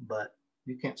 but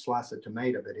you can't slice a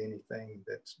tomato at anything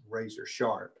that's razor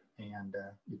sharp, and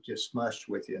it just smushed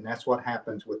with you. And that's what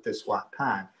happens with this white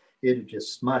pine. It'll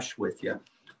just smush with you.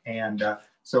 And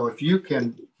so if you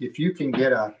can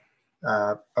get a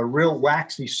real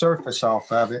waxy surface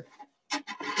off of it.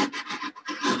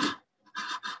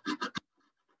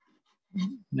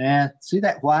 Now, see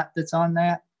that white that's on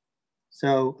that?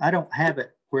 So I don't have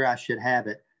it where I should have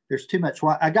it. There's too much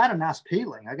white. I got a nice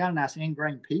peeling. I got a nice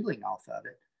ingrained peeling off of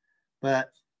it, but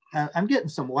I'm getting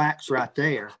some wax right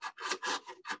there.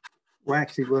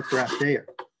 Waxy look right there.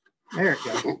 There it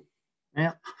goes.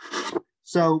 Now,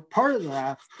 so part of the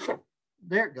knife,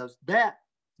 there it goes.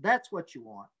 That's what you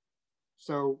want.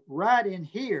 So right in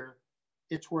here,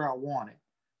 it's where I want it.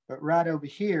 But right over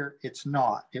here, it's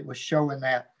not. It was showing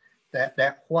that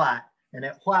white, and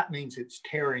that white means it's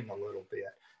tearing a little bit.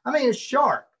 I mean, it's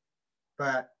sharp,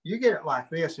 but you get it like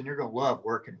this, and you're gonna love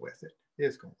working with it.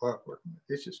 It's gonna love working with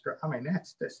it. It's just, I mean,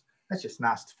 that's just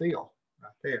nice to feel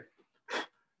right there.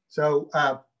 So,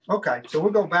 okay, so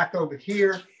we'll go back over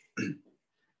here,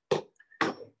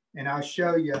 and I'll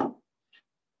show you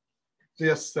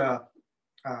this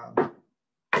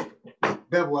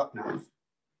bevel up knife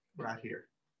right here.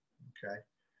 Okay.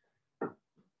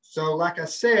 So like I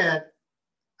said,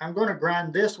 I'm going to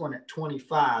grind this one at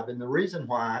 25. And the reason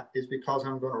why is because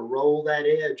I'm going to roll that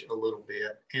edge a little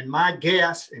bit. And my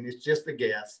guess, and it's just a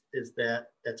guess, is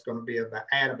that that's going to be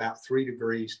add about 3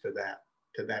 degrees to that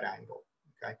angle.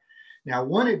 Okay. Now,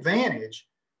 one advantage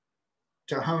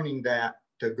to honing that,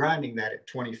 to grinding that at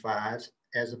 25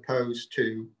 as opposed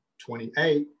to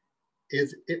 28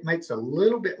 is it makes a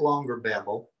little bit longer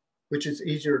bevel, which is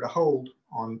easier to hold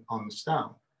on the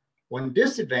stone. One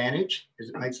disadvantage is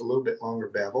it makes a little bit longer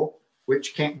bevel,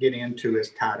 which can't get into as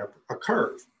tight a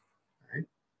curve, right?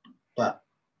 But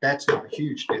that's not a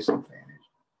huge disadvantage.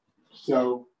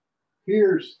 So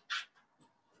here's,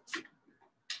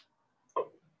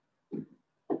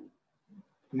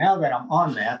 now that I'm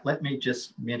on that, let me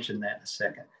just mention that in a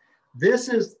second. This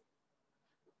is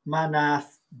my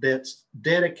knife that's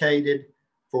dedicated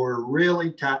for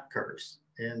really tight curves.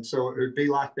 And so it would be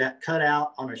like that cut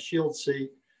out on a shield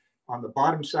seat, on the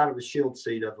bottom side of a shield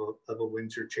seat of a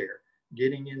Windsor chair,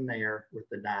 getting in there with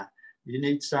the knife. You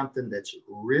need something that's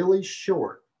really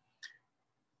short.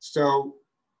 So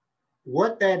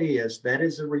what that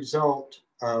is a result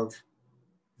of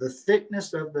the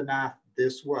thickness of the knife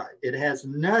this way. It has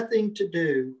nothing to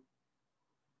do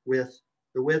with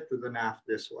the width of the knife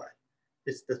this way.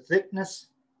 It's the thickness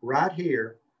right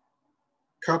here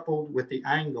coupled with the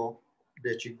angle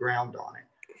that you ground on it.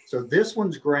 So this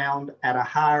one's ground at a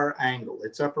higher angle.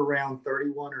 It's up around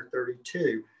 31 or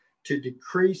 32 to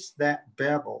decrease that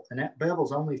bevel. And that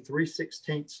bevel's only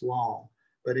 3/16 long,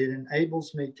 but it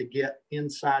enables me to get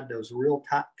inside those real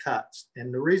tight cuts.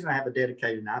 And the reason I have a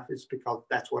dedicated knife is because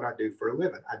that's what I do for a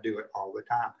living. I do it all the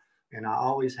time. And I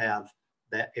always have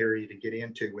that area to get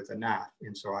into with a knife.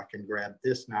 And so I can grab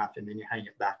this knife and then you hang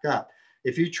it back up.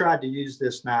 If you tried to use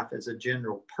this knife as a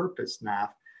general purpose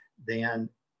knife, then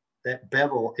that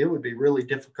bevel, it would be really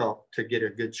difficult to get a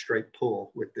good straight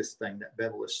pull with this thing. That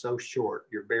bevel is so short,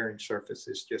 your bearing surface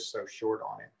is just so short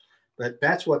on it. But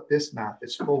that's what this knife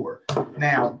is for.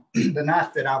 Now, the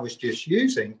knife that I was just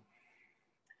using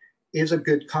is a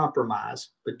good compromise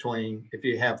between, if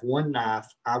you have one knife,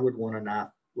 I would want a knife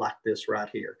like this right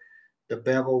here. The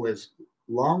bevel is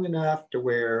long enough to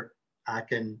where I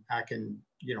can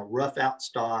rough out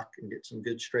stock and get some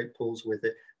good straight pulls with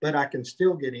it, but I can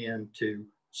still get into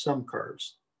some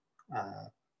curves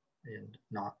and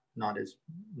not as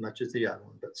much as the other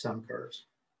one, but some curves.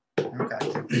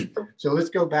 Okay, so let's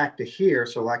go back to here.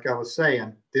 So like I was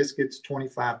saying, this gets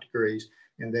 25 degrees,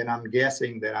 and then I'm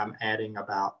guessing that I'm adding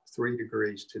about 3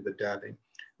 degrees to the dubbing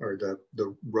or the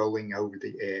rolling over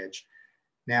the edge.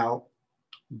 Now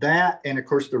that, and of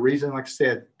course, the reason, like I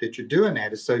said, that you're doing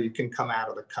that is so you can come out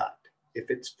of the cut. If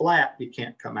it's flat, you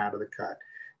can't come out of the cut.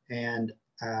 And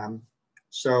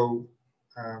somebody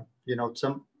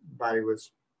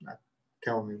was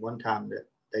telling me one time that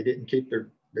they didn't keep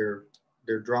their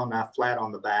draw knife flat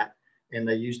on the back, and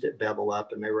they used it bevel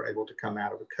up, and they were able to come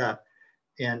out of the cut.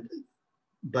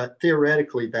 But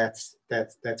theoretically, that's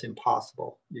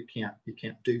impossible. You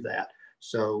can't do that.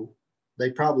 So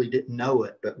they probably didn't know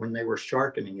it, but when they were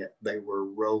sharpening it, they were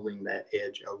rolling that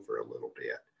edge over a little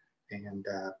bit. And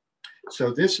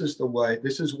so this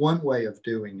is one way of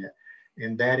doing it,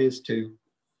 and that is to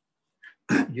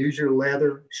use your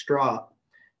leather strop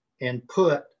and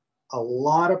put a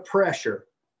lot of pressure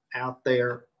out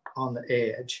there on the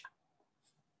edge.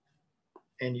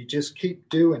 And you just keep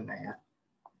doing that.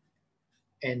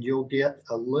 and you'll get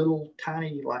a little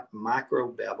tiny like micro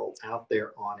bevel out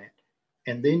there on it.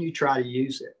 And then you try to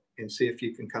use it and see if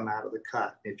you can come out of the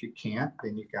cut. If you can't,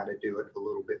 then you got to do it a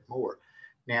little bit more.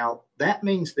 Now that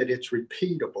means that it's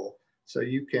repeatable. So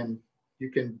you can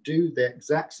do the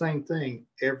exact same thing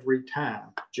every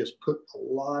time. Just put a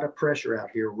lot of pressure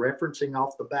out here, referencing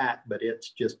off the back, but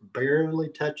it's just barely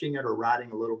touching it or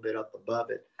riding a little bit up above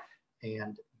it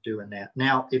and doing that.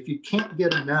 Now, if you can't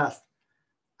get enough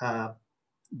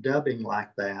dubbing like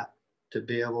that to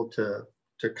be able to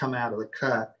come out of the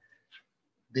cut,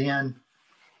 then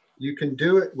you can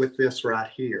do it with this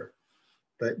right here.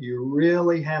 But you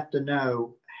really have to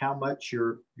know how much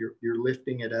you're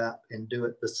lifting it up and do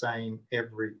it the same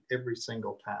every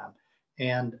single time.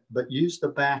 But use the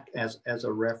back as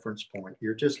a reference point.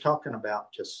 You're just talking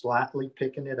about just slightly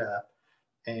picking it up,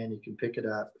 and you can pick it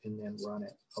up and then run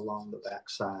it along the back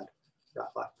side, right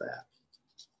like that.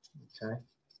 Okay.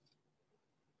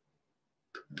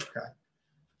 Okay.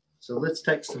 So let's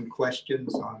take some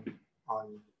questions on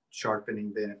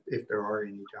sharpening then, if there are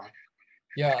any, John.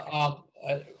 Yeah,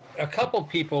 a couple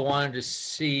people wanted to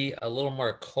see a little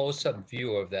more close-up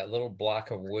view of that little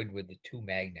block of wood with the two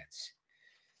magnets.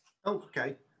 Oh,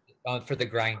 okay. For the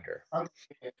grinder.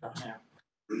 Okay.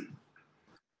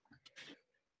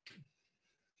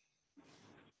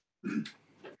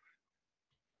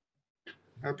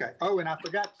 Okay. Oh, and I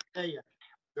forgot to tell you,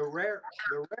 the rare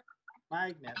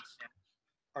magnets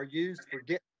are used for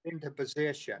getting into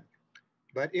position,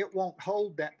 but it won't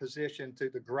hold that position to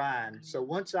the grind. So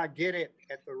once I get it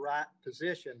at the right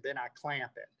position, then I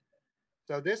clamp it.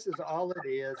 So this is all it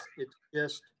is.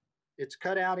 It's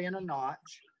cut out in a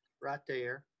notch right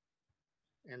there.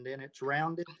 And then it's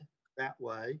rounded that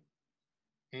way.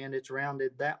 And it's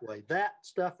rounded that way. That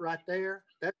stuff right there,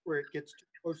 that's where it gets too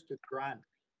close to the grinder.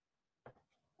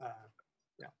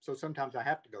 Yeah. So sometimes I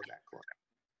have to go that close.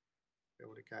 Be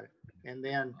able to cut it. And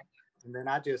then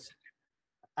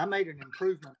I made an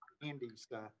improvement on Andy's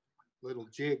little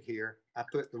jig here. I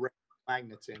put the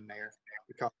magnets in there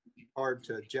because it's hard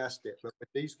to adjust it. But with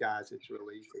these guys, it's real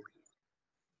easy.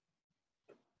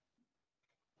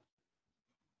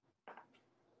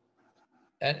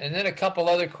 And then a couple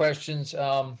other questions.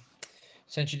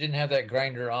 Since you didn't have that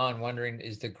grinder on, wondering,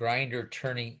 is the grinder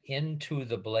turning into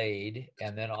the blade?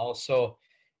 And then also,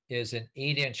 is an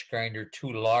 8-inch grinder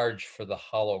too large for the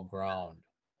hollow ground?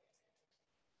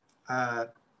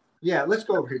 Yeah, let's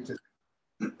go over here to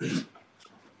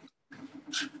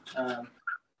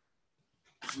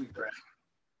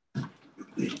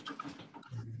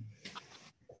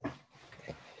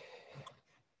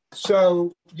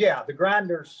so yeah, the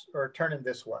grinders are turning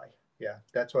this way. Yeah,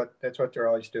 that's what they're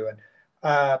always doing.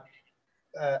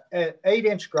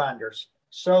 8-inch grinders.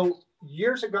 So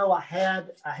years ago, I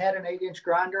had an 8-inch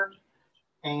grinder,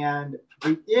 and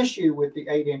the issue with the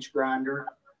 8-inch grinder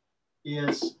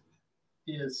is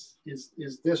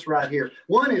this right here.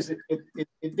 One is it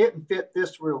didn't fit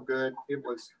this real good. It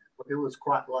was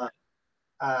quite low.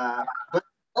 But the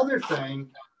other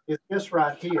thing is this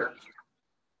right here.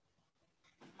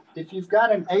 If you've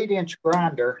got an 8-inch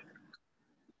grinder,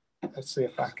 let's see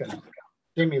if I can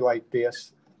simulate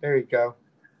this. There you go.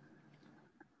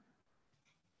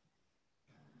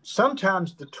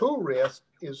 Sometimes the tool rest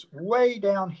is way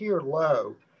down here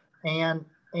low, and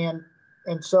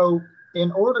so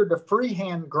in order to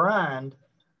freehand grind,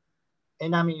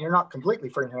 and I mean you're not completely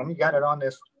freehand, you got it on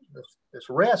this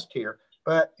rest here,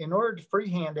 but in order to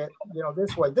freehand it,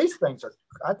 this way, these things are,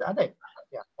 I think,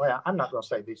 yeah. Well, I'm not going to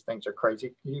say these things are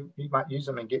crazy. You might use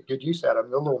them and get good use out of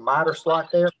them. The little miter slot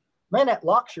there, man, that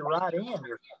locks you right in.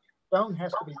 Your stone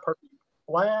has to be perfectly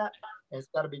flat, and it's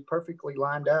got to be perfectly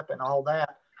lined up and all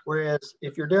that. Whereas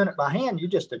if you're doing it by hand, you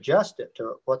just adjust it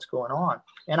to what's going on.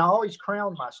 And I always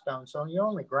crown my stone, so you're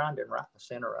only grinding right in the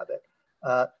center of it.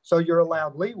 So you're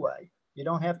allowed leeway. You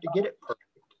don't have to get it perfect,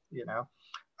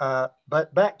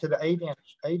 But back to the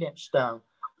 8-inch stone.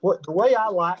 The way I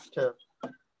like to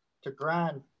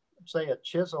grind, say, a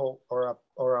chisel or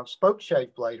a spoke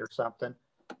shave blade or something,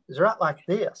 is right like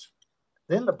this.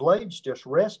 Then the blade's just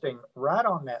resting right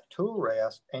on that tool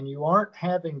rest, and you aren't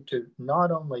having to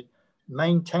not only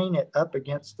maintain it up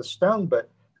against the stone, but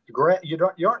you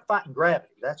aren't fighting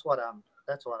gravity. That's what I'm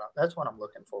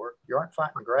looking for. You aren't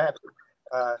fighting gravity.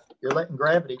 You're letting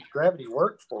gravity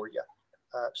work for you.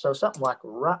 So something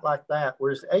right like that.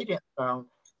 Whereas the 8-inch stone,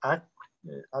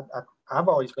 I've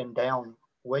always been down,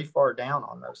 way far down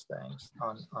on those things,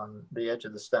 on the edge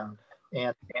of the stone,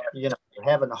 and you're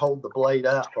having to hold the blade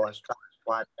up while it's trying to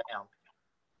slide down.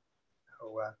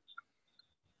 So,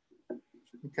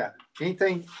 okay.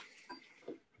 Anything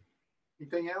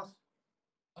else?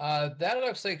 That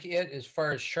looks like it as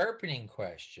far as sharpening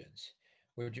questions.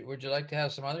 Would you like to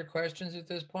have some other questions at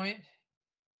this point?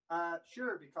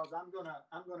 Sure, because I'm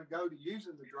gonna go to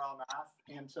using the draw knife,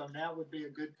 and so now would be a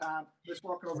good time. Let's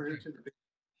walk over here to the.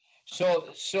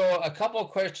 So a couple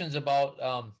of questions about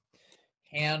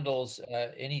handles.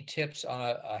 Any tips on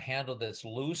a handle that's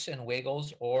loose and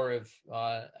wiggles, or if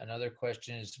another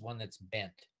question is one that's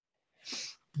bent?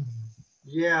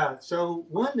 Yeah, so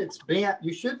one that's bent,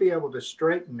 you should be able to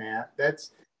straighten that.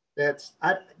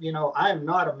 I am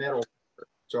not a metal worker,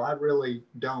 so I really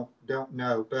don't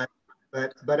know, but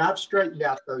I've straightened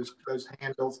out those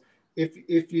handles.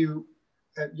 If you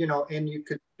and you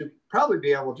could probably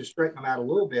be able to straighten them out a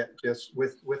little bit just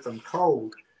with them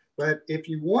cold. But if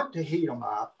you want to heat them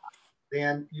up,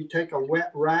 then you take a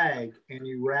wet rag and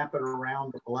you wrap it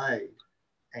around the blade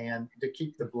and to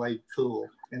keep the blade cool.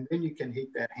 And then you can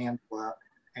heat that handle up.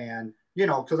 And,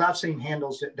 because I've seen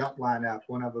handles that don't line up.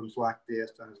 One of them's like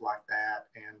this, one's like that.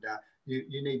 And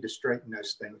you need to straighten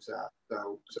those things up.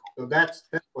 So that's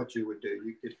what you would do.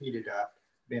 You could heat it up,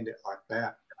 bend it like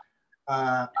that.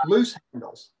 Loose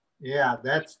handles. Yeah,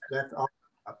 that's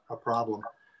a problem.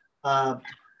 That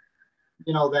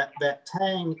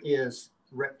tang is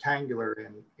rectangular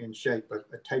in shape,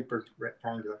 a tapered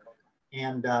rectangular.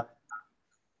 And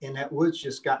that wood's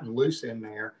just gotten loose in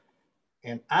there.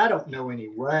 And I don't know any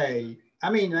way. I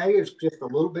mean, maybe it's just a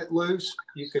little bit loose.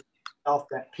 You could off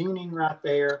that peening right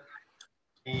there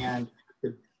and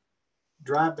could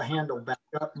drive the handle back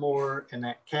up more and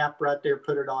that cap right there,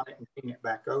 put it on it and peen it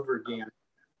back over again.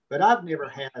 But I've never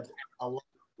had a lot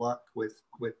of luck with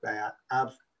that.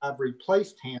 I've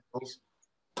replaced handles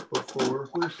before.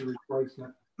 Where's the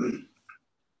replacement?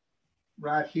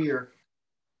 Right here.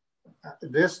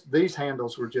 These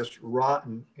handles were just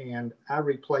rotten and I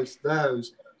replaced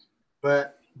those,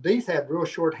 but these had real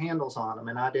short handles on them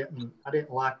and I didn't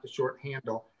like the short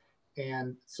handle,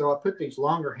 and so I put these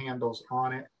longer handles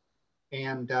on it,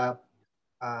 and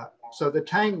so the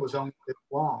tang was only this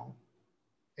long,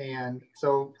 and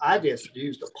so I just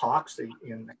used epoxy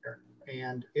in there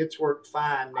and it's worked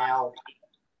fine. Now,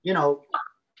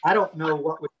 I don't know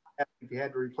what would happen if you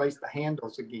had to replace the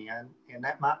handles again, and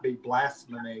that might be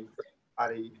blasphemy for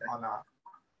anybody on a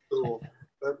tool.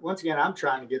 But once again, I'm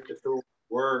trying to get the tool to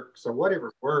work, so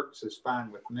whatever works is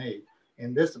fine with me.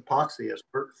 And this epoxy has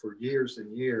worked for years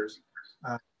and years,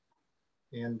 uh,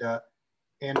 and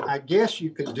I guess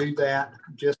you could do that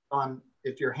just on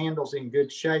if your handle's in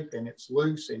good shape and it's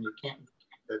loose and you can't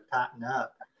tighten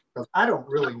up. Because I don't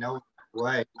really know the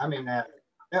way. I mean that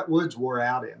wood's wore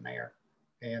out in there.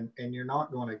 And you're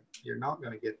not going to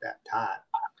get that tight.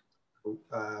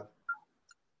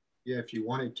 Yeah, if you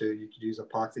wanted to, you could use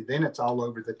epoxy. Then it's all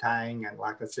over the tang, and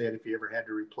like I said, if you ever had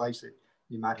to replace it,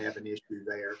 you might have an issue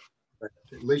there. But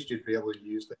at least you'd be able to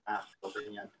use the knife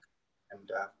again.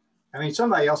 And I mean,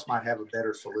 somebody else might have a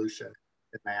better solution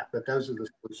than that, but those are the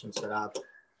solutions that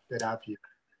I've used.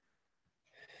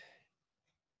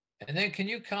 And then can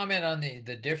you comment on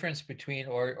the difference between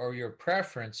or your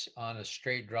preference on a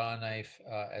straight draw knife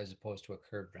as opposed to a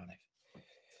curved draw knife?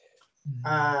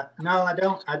 No, I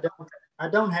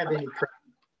don't have any.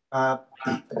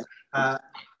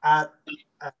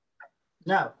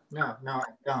 No, I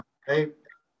don't.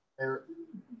 They're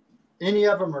any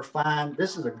of them are fine.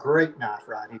 This is a great knife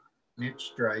right here, and it's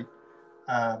straight.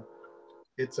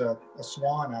 It's a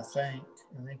Swan, I think.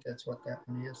 I think that's what that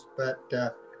one is. But yeah,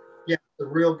 it's a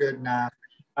real good knife.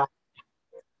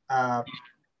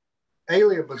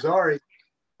 Alia Bazari,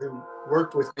 who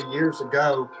worked with me years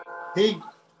ago, he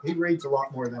reads a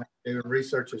lot more than I do and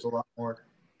researches a lot more.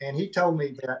 And he told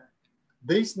me that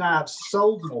these knives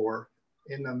sold more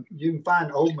in them. You can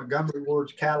find old Montgomery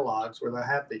Ward's catalogs where they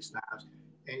have these knives.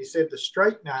 And he said the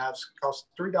straight knives cost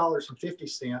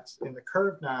 $3.50 and the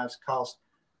curved knives cost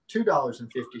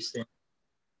 $2.50.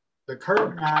 The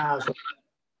curved knives,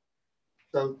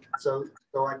 so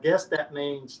I guess that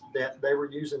means that they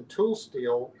were using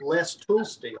less tool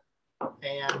steel,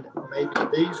 and maybe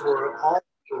these were all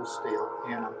tool steel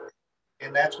in them,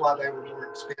 and that's why they were more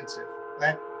expensive.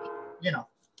 That,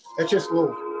 that's just a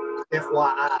little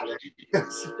FYI.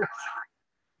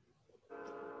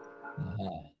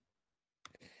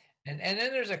 And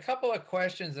then there's a couple of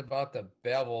questions about the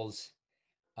bevels,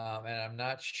 and I'm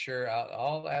not sure.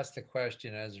 I'll ask the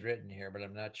question as written here, but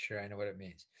I'm not sure I know what it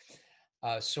means.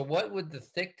 So what would the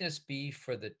thickness be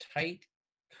for the tight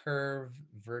curve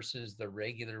versus the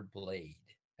regular blade?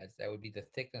 That would be the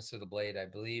thickness of the blade, I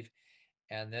believe.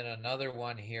 And then another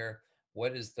one here,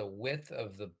 what is the width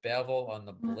of the bevel on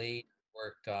the blade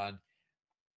worked on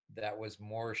that was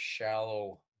more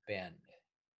shallow bend?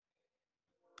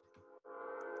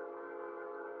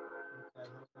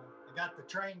 got the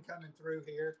train coming through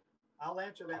here. I'll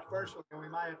answer that first one, and we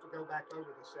might have to go back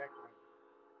over the second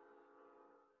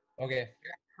one. Okay.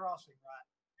 Crossing right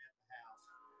at the house.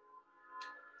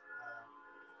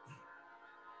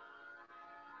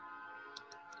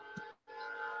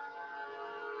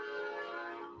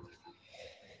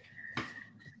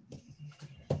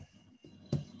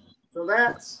 So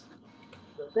that's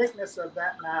the thickness of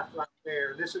that knife right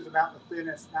there. This is about the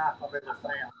thinnest knife I've ever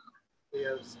found.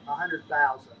 Is 100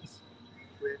 thousandths,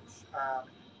 which I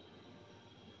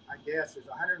guess is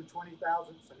 120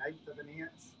 thousandths, an eighth of an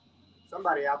inch.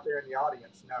 Somebody out there in the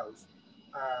audience knows.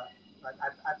 But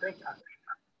I think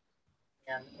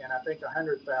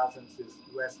 100 thousandths is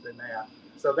less than that.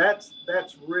 So that's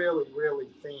really, really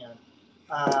thin.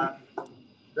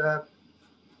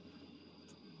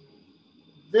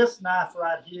 This knife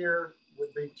right here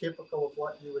would be typical of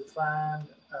what you would find.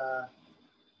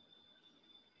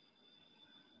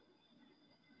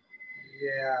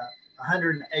 Yeah,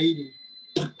 180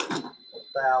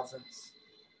 thousandths.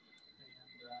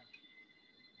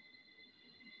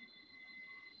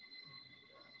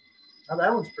 Oh,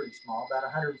 that one's pretty small, about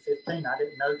 115. I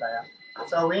didn't know that.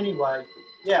 So anyway,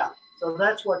 yeah. So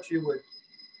that's what you'd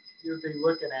be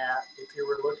looking at if you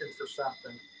were looking for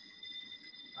something.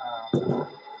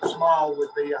 Small would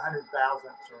be 100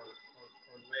 thousandths or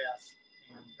less.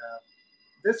 And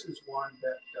this is one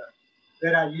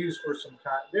that I use for some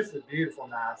time. This is a beautiful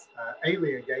knife.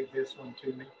 Alia gave this one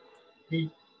to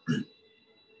me.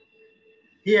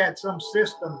 He had some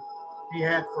system he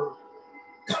had for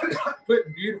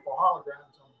putting beautiful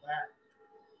holograms on the back.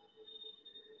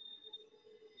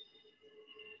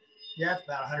 Yeah, it's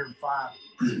about 105.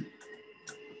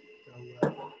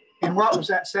 So, and what was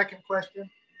that second question?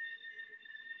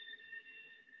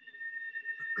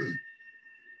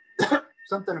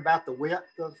 Something about the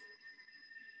width of.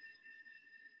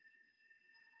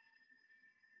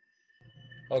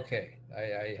 Okay,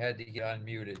 I had to get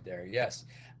unmuted there. Yes.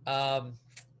 That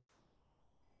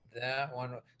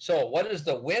one. So what is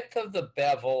the width of the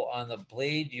bevel on the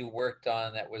blade you worked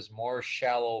on that was more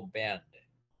shallow bend?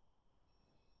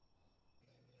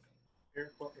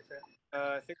 Here, what was that?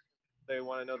 I think they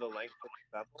want to know the length of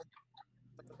the bevel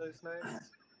of those knives.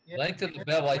 Yeah. Length of the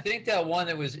bevel. I think that one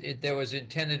that was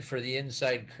intended for the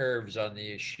inside curves on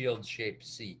the shield-shaped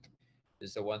seat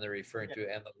is the one they're referring to,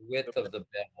 and the width of the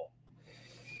bevel.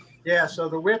 Yeah, so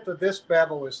the width of this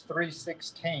bevel is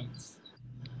 3/16.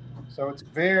 So it's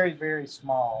very, very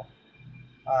small.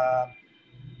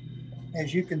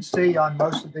 As you can see on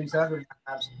most of these other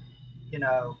knives, you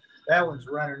know, that one's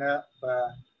running up,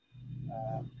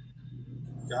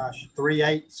 gosh,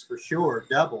 3/8 for sure,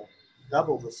 double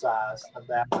the size of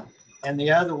that one. And the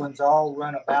other ones all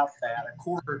run about that,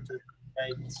 1/4 to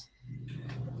 8.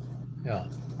 Yeah.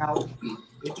 Now,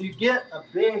 if you get a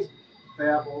big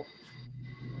bevel,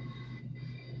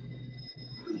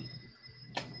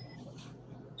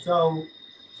 so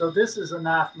this is a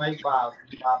knife made by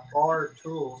Bar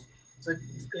Tools.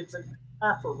 It's a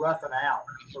knife for roughing out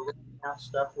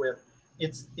stuff with.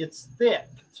 It's thick.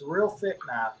 It's a real thick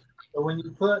knife. But when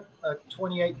you put a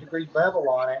 28-degree bevel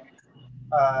on it,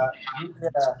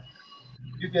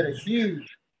 you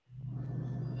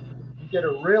get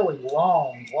a really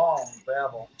long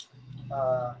bevel.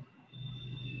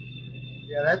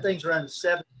 Yeah, that thing's running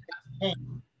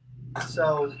 7/16.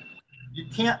 So you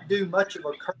can't do much of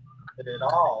a curve with it at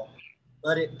all,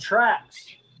 but it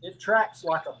tracks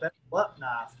like a bevel up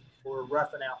knife for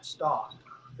roughing out stock,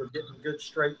 for getting good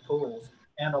straight pulls,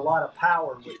 and a lot of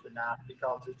power with the knife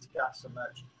because it's got so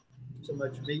much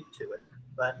meat to it.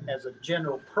 But as a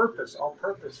general purpose,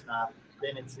 all-purpose knife,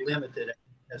 then it's limited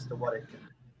as to what it can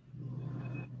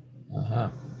do. Uh-huh.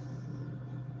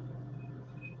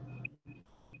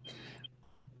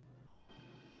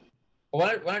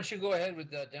 Why don't you go ahead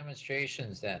with the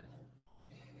demonstrations then?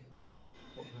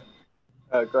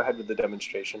 Go ahead with the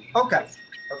demonstration. Okay.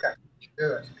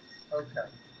 Good. Okay.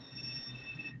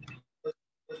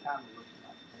 What time are we looking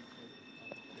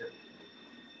at?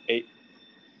 8.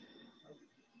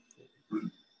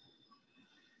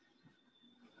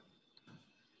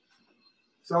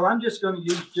 So I'm just going to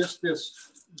use just this.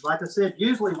 Like I said,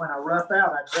 usually when I rough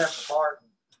out, I grab the barton,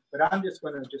 but I'm just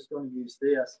going to use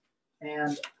this.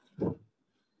 And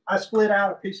I split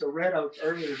out a piece of red oak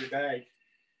earlier today,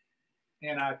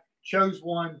 and I chose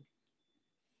one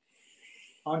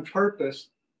on purpose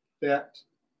that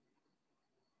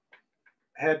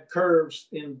had curves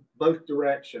in both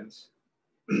directions,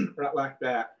 right like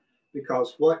that.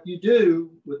 Because what you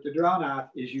do with the draw knife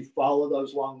is you follow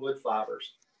those long wood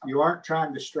fibers. You aren't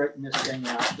trying to straighten this thing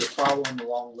out. You're following the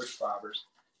long wood fibers.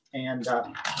 And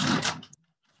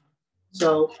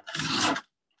So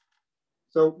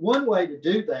one way to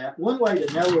do that, one way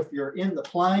to know if you're in the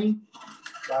plane,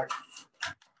 like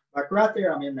right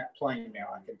there, I'm in that plane now,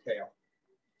 I can tell.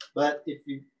 But if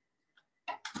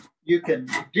you can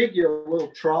dig your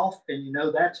little trough and you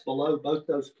know that's below both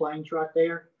those planes right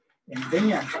there. And then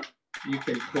you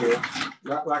can pull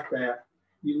right like that.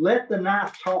 You let the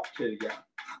knife talk to you.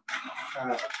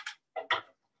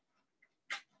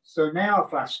 So now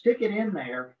if I stick it in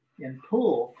there and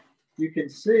pull, you can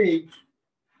see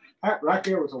right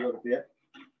there was a little bit,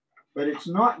 but it's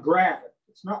not grabbing.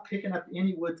 It's not picking up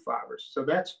any wood fibers. So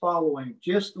that's following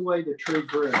just the way the tree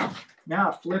grew. Now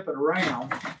I flip it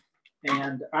around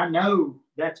and I know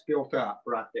that's built up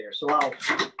right there. So I'll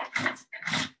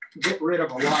get rid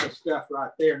of a lot of stuff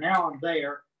right there. Now I'm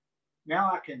there.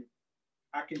 Now I can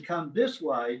come this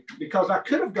way because I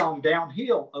could have gone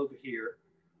downhill over here.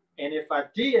 And if I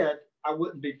did, I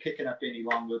wouldn't be picking up any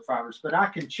longwood fibers, but I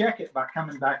can check it by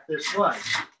coming back this way.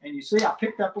 And you see, I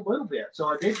picked up a little bit. So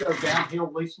I did go downhill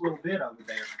at least a little bit over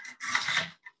there.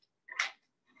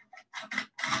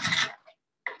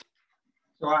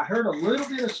 So I heard a little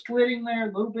bit of splitting there,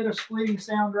 a little bit of splitting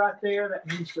sound right there. That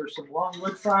means there's some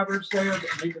longwood fibers there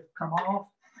that need to come off.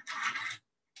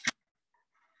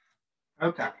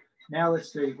 Okay, now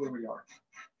let's see where we are.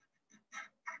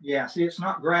 Yeah, see, it's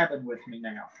not grabbing with me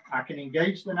now. I can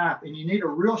engage the knife, and you need a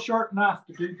real sharp knife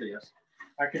to do this.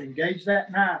 I can engage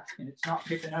that knife, and it's not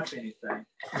picking up anything.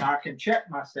 And I can check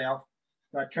myself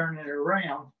by turning it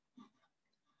around.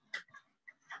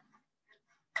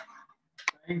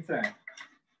 Same thing.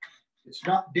 It's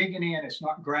not digging in, it's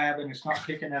not grabbing, it's not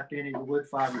picking up any of the wood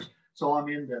fibers. So I'm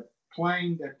in the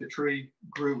plane that the tree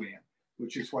grew in,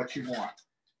 which is what you want.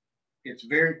 It's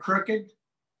very crooked,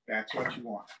 that's what you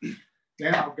want.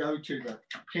 Then I'll go to the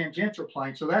tangential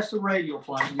plane. So that's the radial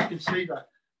plane. You can see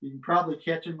you can probably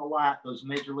catch in the light those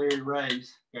medullary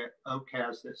rays that oak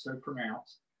has that's so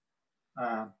pronounced.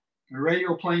 The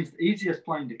radial plane is the easiest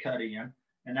plane to cut in,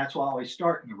 and that's why I always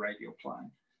start in the radial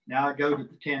plane. Now I go to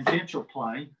the tangential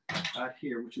plane right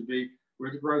here, which would be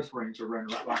where the growth rings are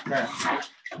running right like that.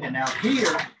 And now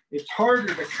here, it's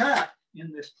harder to cut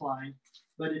in this plane,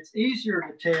 but it's easier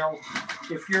to tell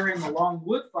if you're in the long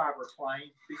wood fiber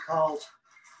plane because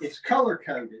it's color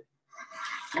coded.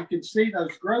 You can see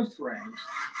those growth rings.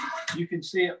 You can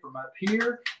see it from up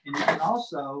here, and you can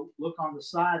also look on the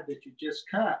side that you just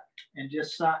cut and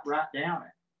just sight right down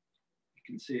it. You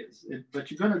can see it, but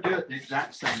you're going to do it the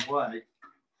exact same way.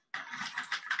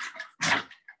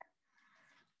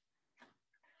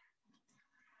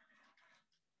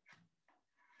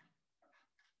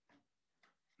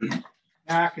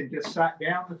 Now I can just sight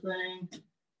down the thing,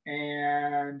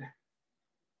 and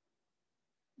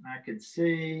I can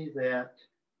see that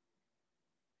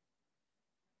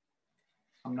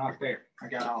I'm not there. I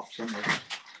got off somewhere.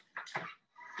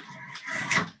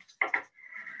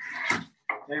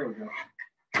 There we go.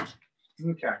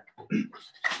 Okay.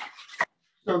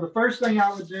 So the first thing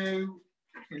I would do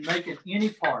in making any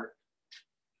part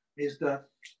is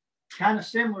kind of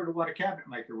similar to what a cabinet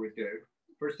maker would do.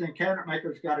 First thing cabinet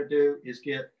maker's got to do is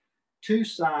get two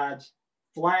sides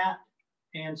flat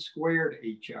and square to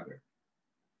each other.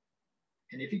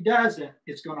 And if he doesn't,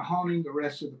 it's going to haunt him the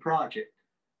rest of the project.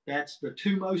 That's the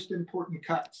two most important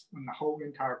cuts in the whole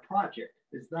entire project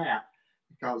is that,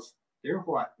 because they're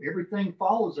what everything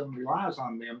follows them, relies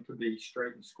on them to be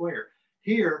straight and square.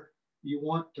 Here, you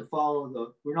want to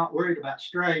follow we're not worried about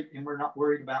straight and we're not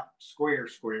worried about square.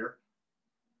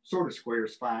 Sort of square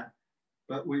is fine.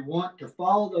 But we want to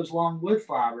follow those long wood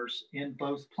fibers in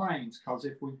both planes, because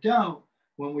if we don't,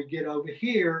 when we get over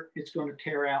here, it's going to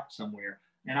tear out somewhere.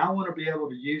 And I want to be able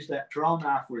to use that draw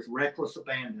knife with reckless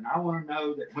abandon. I want to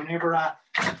know that whenever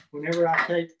I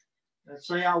take, let's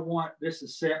say I want, this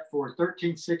is set for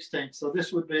 13/16. So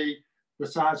this would be the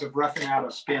size of roughing out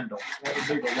a spindle. That would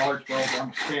be the large bulb on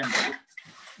the spindle.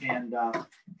 And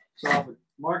so I would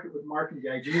mark it with marking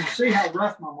gauge. And you can see how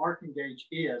rough my marking gauge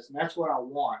is, and that's what I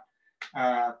want.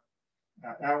 I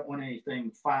don't want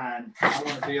anything fine. I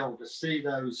want to be able to see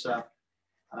those,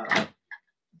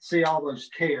 see all those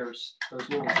tears, those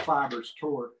little fibers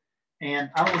tore.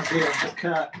 And I want to be able to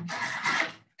cut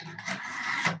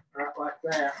right like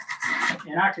that.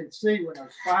 And I can see when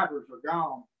those fibers are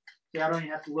gone. See, I don't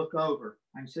even have to look over.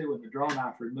 I can see when the draw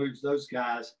knife removes those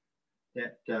guys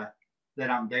that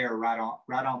I'm there right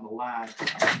on the line.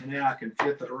 And then I can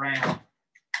flip it around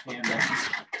and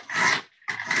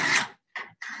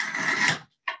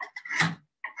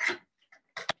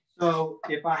so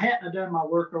if I hadn't have done my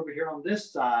work over here on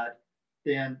this side,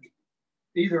 then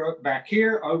either back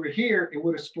here, over here, it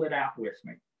would have split out with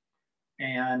me.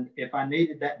 And if I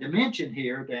needed that dimension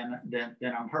here, then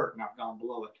I'm hurt and I've gone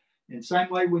below it. And same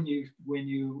way when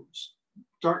you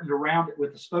starting to round it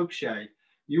with a spoke shave,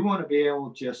 you want to be able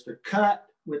just to cut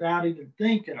without even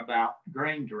thinking about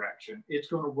grain direction. It's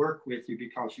going to work with you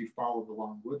because you follow the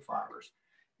long wood fibers.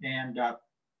 And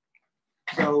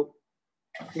so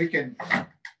we can,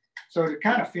 so to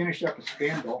kind of finish up a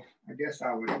spindle, I guess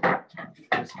I would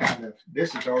just kind of,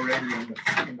 this is already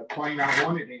in the plane I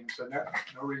wanted in, so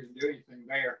no reason to do anything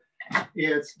there.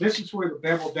 This is where the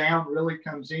bevel down really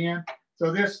comes in.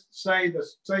 So this, say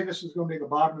this is going to be the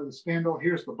bottom of the spindle.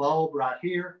 Here's the bulb right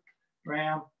here,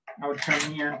 round. I would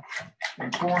come in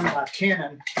and form my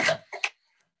tenon.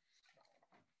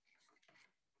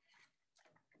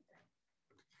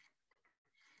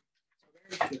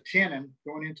 The tenon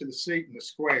going into the seat in the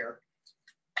square,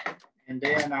 and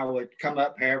then I would come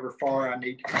up however far I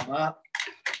need to come up.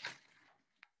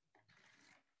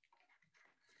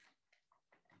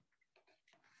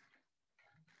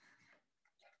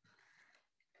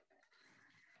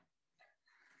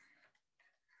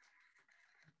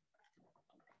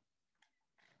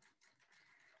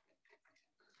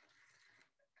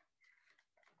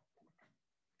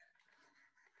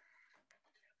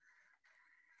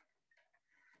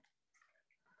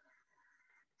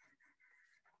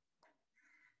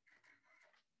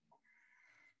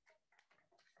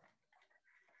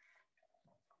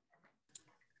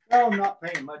 Well, I'm not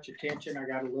paying much attention. I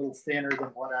got a little thinner than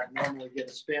what I'd normally get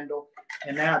a spindle.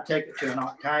 And now I take it to an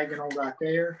octagonal right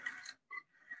there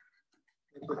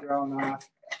with the draw knife.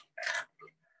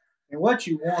 And what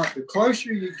you want, the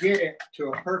closer you get it to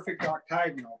a perfect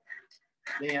octagonal,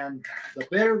 then the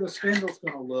better the spindle's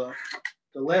going to look,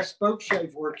 the less spoke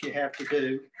shave work you have to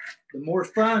do, the more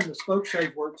fun the spoke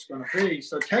shave work's going to be.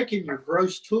 So taking your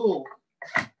gross tool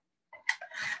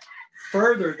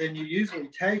further than you usually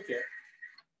take it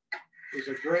is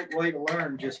a great way to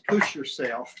learn. Just push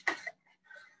yourself.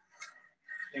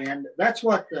 And that's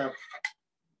what the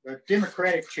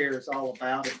democratic chair is all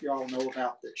about. If you all know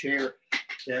about the chair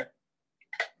that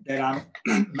I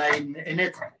made,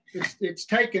 and it's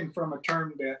taken from a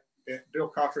term that Bill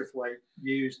Cockerthwaite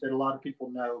used that a lot of people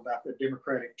know about, the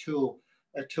democratic tool,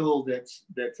 a tool that's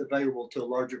available to a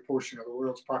larger portion of the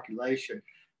world's population.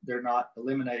 They're not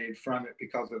eliminated from it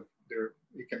because of their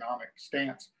economic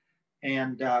stance.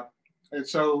 And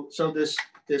so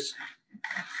this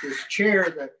chair,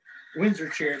 that Windsor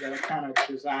chair that I kind of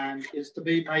designed, is to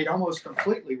be made almost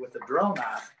completely with a draw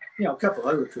knife. You know, a couple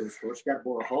other tools, of course. You got to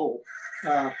bore a hole,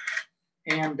 but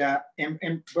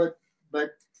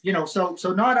you know, so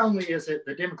not only is it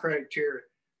the democratic chair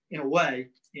in a way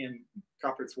in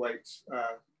Cockerthwaite's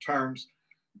terms,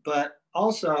 but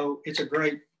also it's a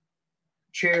great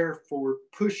chair for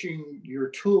pushing your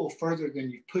tool further than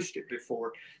you've pushed it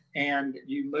before. And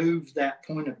you move that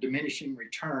point of diminishing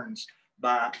returns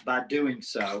by doing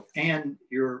so. And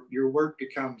your work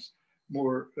becomes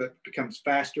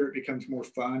faster, it becomes more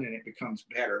fun, and it becomes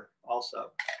better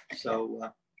also.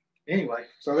 So anyway,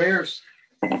 so there's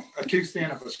a 2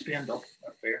 cent of a spindle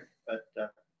up there.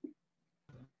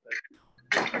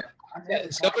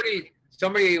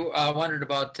 Somebody wondered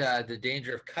about the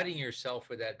danger of cutting yourself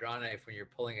with that draw knife when you're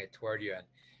pulling it toward you,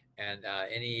 and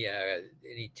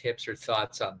any tips or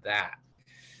thoughts on that?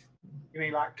 You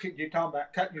mean like you're talking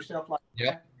about cutting yourself like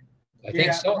that? I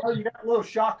think so. Well, you got little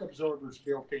shock absorbers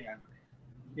built in.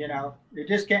 You know, it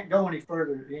just can't go any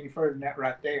further than that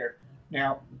right there.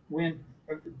 Now, when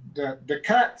the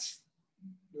cuts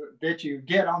that you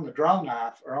get on the draw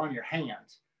knife are on your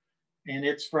hands, and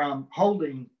it's from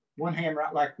holding one hand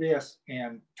right like this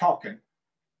and talking.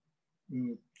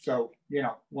 So, you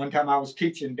know, one time I was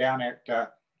teaching down at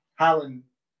Highland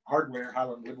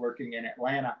Woodworking in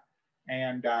Atlanta,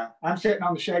 and I'm sitting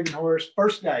on the shaving horse,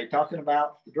 first day, talking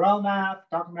about the draw knife,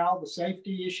 talking about all the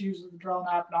safety issues of the draw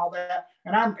knife and all that.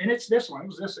 And it's this one, it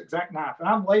was this exact knife, and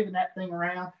I'm waving that thing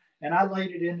around, and I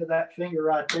laid it into that finger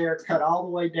right there, cut all the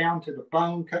way down to the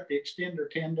bone, cut the extender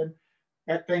tendon.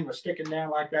 That thing was sticking down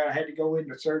like that. I had to go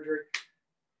into surgery.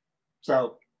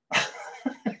 So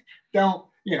don't,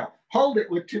 you know, hold it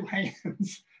with 2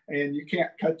 hands and you can't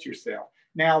cut yourself.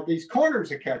 Now, these corners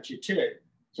will cut you too.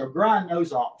 So grind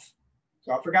those off.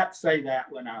 So I forgot to say that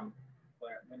when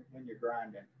you're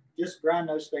grinding. Just grind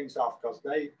those things off because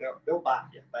they'll bite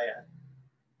you bad.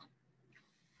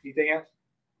 Anything else?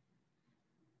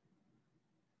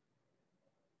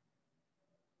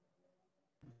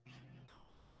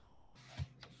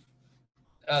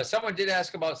 Someone did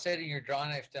ask about setting your draw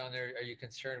knife down there. Are you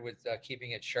concerned with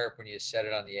keeping it sharp when you set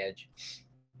it on the edge?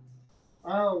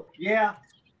 Oh, yeah.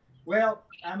 Well,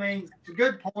 I mean, it's a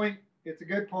good point. it's a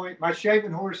good point. My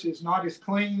shaving horse is not as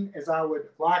clean as I would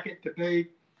like it to be.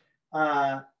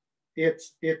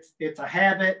 It's a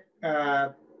habit,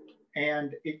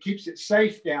 and it keeps it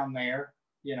safe down there,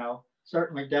 you know,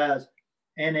 certainly does.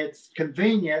 And it's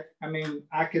convenient. I mean,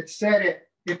 I could set it,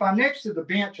 if I'm next to the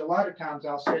bench, a lot of times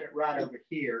I'll set it right over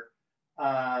here,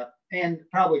 and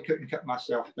probably couldn't cut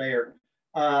myself there.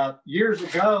 Years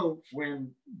ago,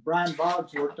 when Brian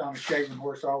Boggs worked on a shaving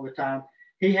horse all the time,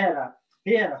 he had a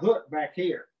hook back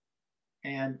here,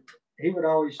 and he would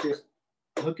always just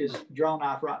hook his draw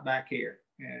knife right back here,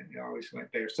 and it always went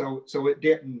there. So it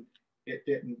didn't.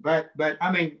 But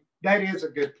I mean, that is a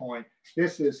good point.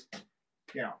 This is,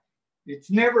 you know,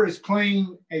 it's never as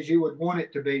clean as you would want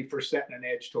it to be for setting an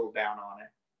edge tool down on it.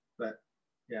 But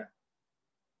yeah,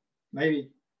 maybe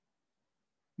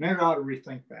I ought to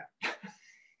rethink that.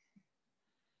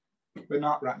 But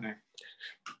not right now.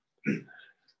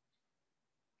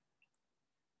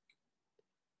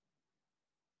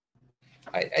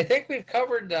 I think we've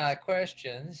covered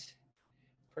questions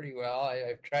pretty well.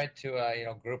 I've tried to you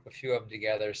know, group a few of them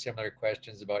together, similar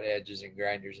questions about edges and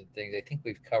grinders and things. I think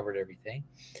we've covered everything.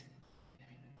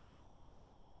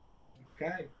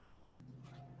 Okay.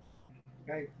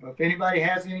 Well, if anybody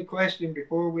has any question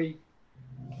before we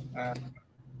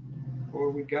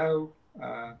go,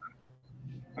 I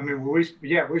mean, we're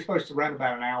supposed to run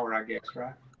about an hour, I guess,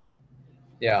 right?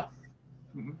 Yeah.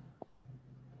 Mm-hmm.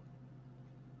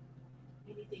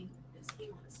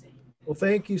 Well,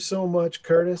 thank you so much,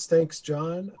 Curtis. Thanks,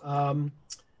 John.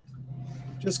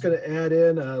 Just going to add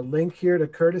in a link here to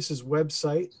Curtis's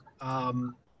website.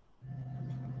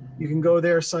 You can go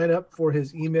there, sign up for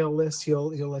his email list. He'll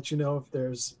let you know if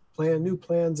there's new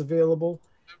plans available,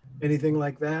 anything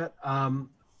like that.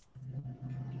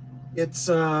 It's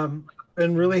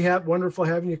been really wonderful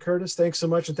having you, Curtis. Thanks so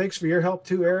much. And thanks for your help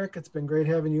too, Eric. It's been great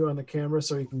having you on the camera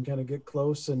so you can kind of get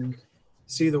close and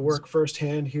see the work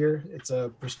firsthand here. It's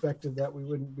a perspective that we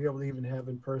wouldn't be able to even have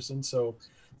in person. So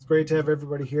it's great to have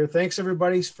everybody here. Thanks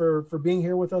everybody for being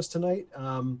here with us tonight.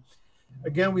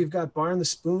 Again, we've got Barn the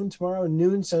Spoon tomorrow,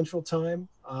 noon Central Time.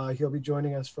 He'll be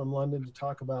joining us from London to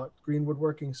talk about green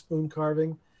woodworking, spoon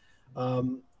carving.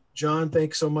 John,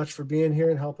 thanks so much for being here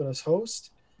and helping us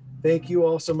host. Thank you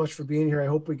all so much for being here. I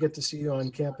hope we get to see you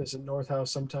on campus at North House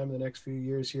sometime in the next few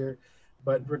years here.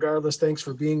 But regardless, thanks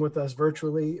for being with us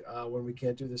virtually when we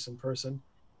can't do this in person.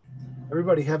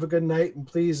 Everybody have a good night, and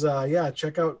please,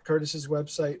 check out Curtis's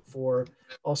website for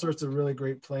all sorts of really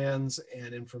great plans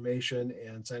and information,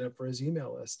 and sign up for his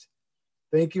email list.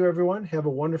 Thank you, everyone. Have a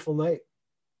wonderful night.